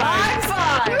 Vibe 5. Vibe 5.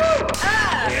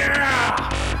 Ah! Yeah.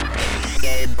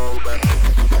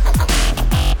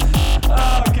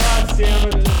 Oh god damn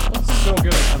it! It's so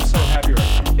good. I'm so happy right now.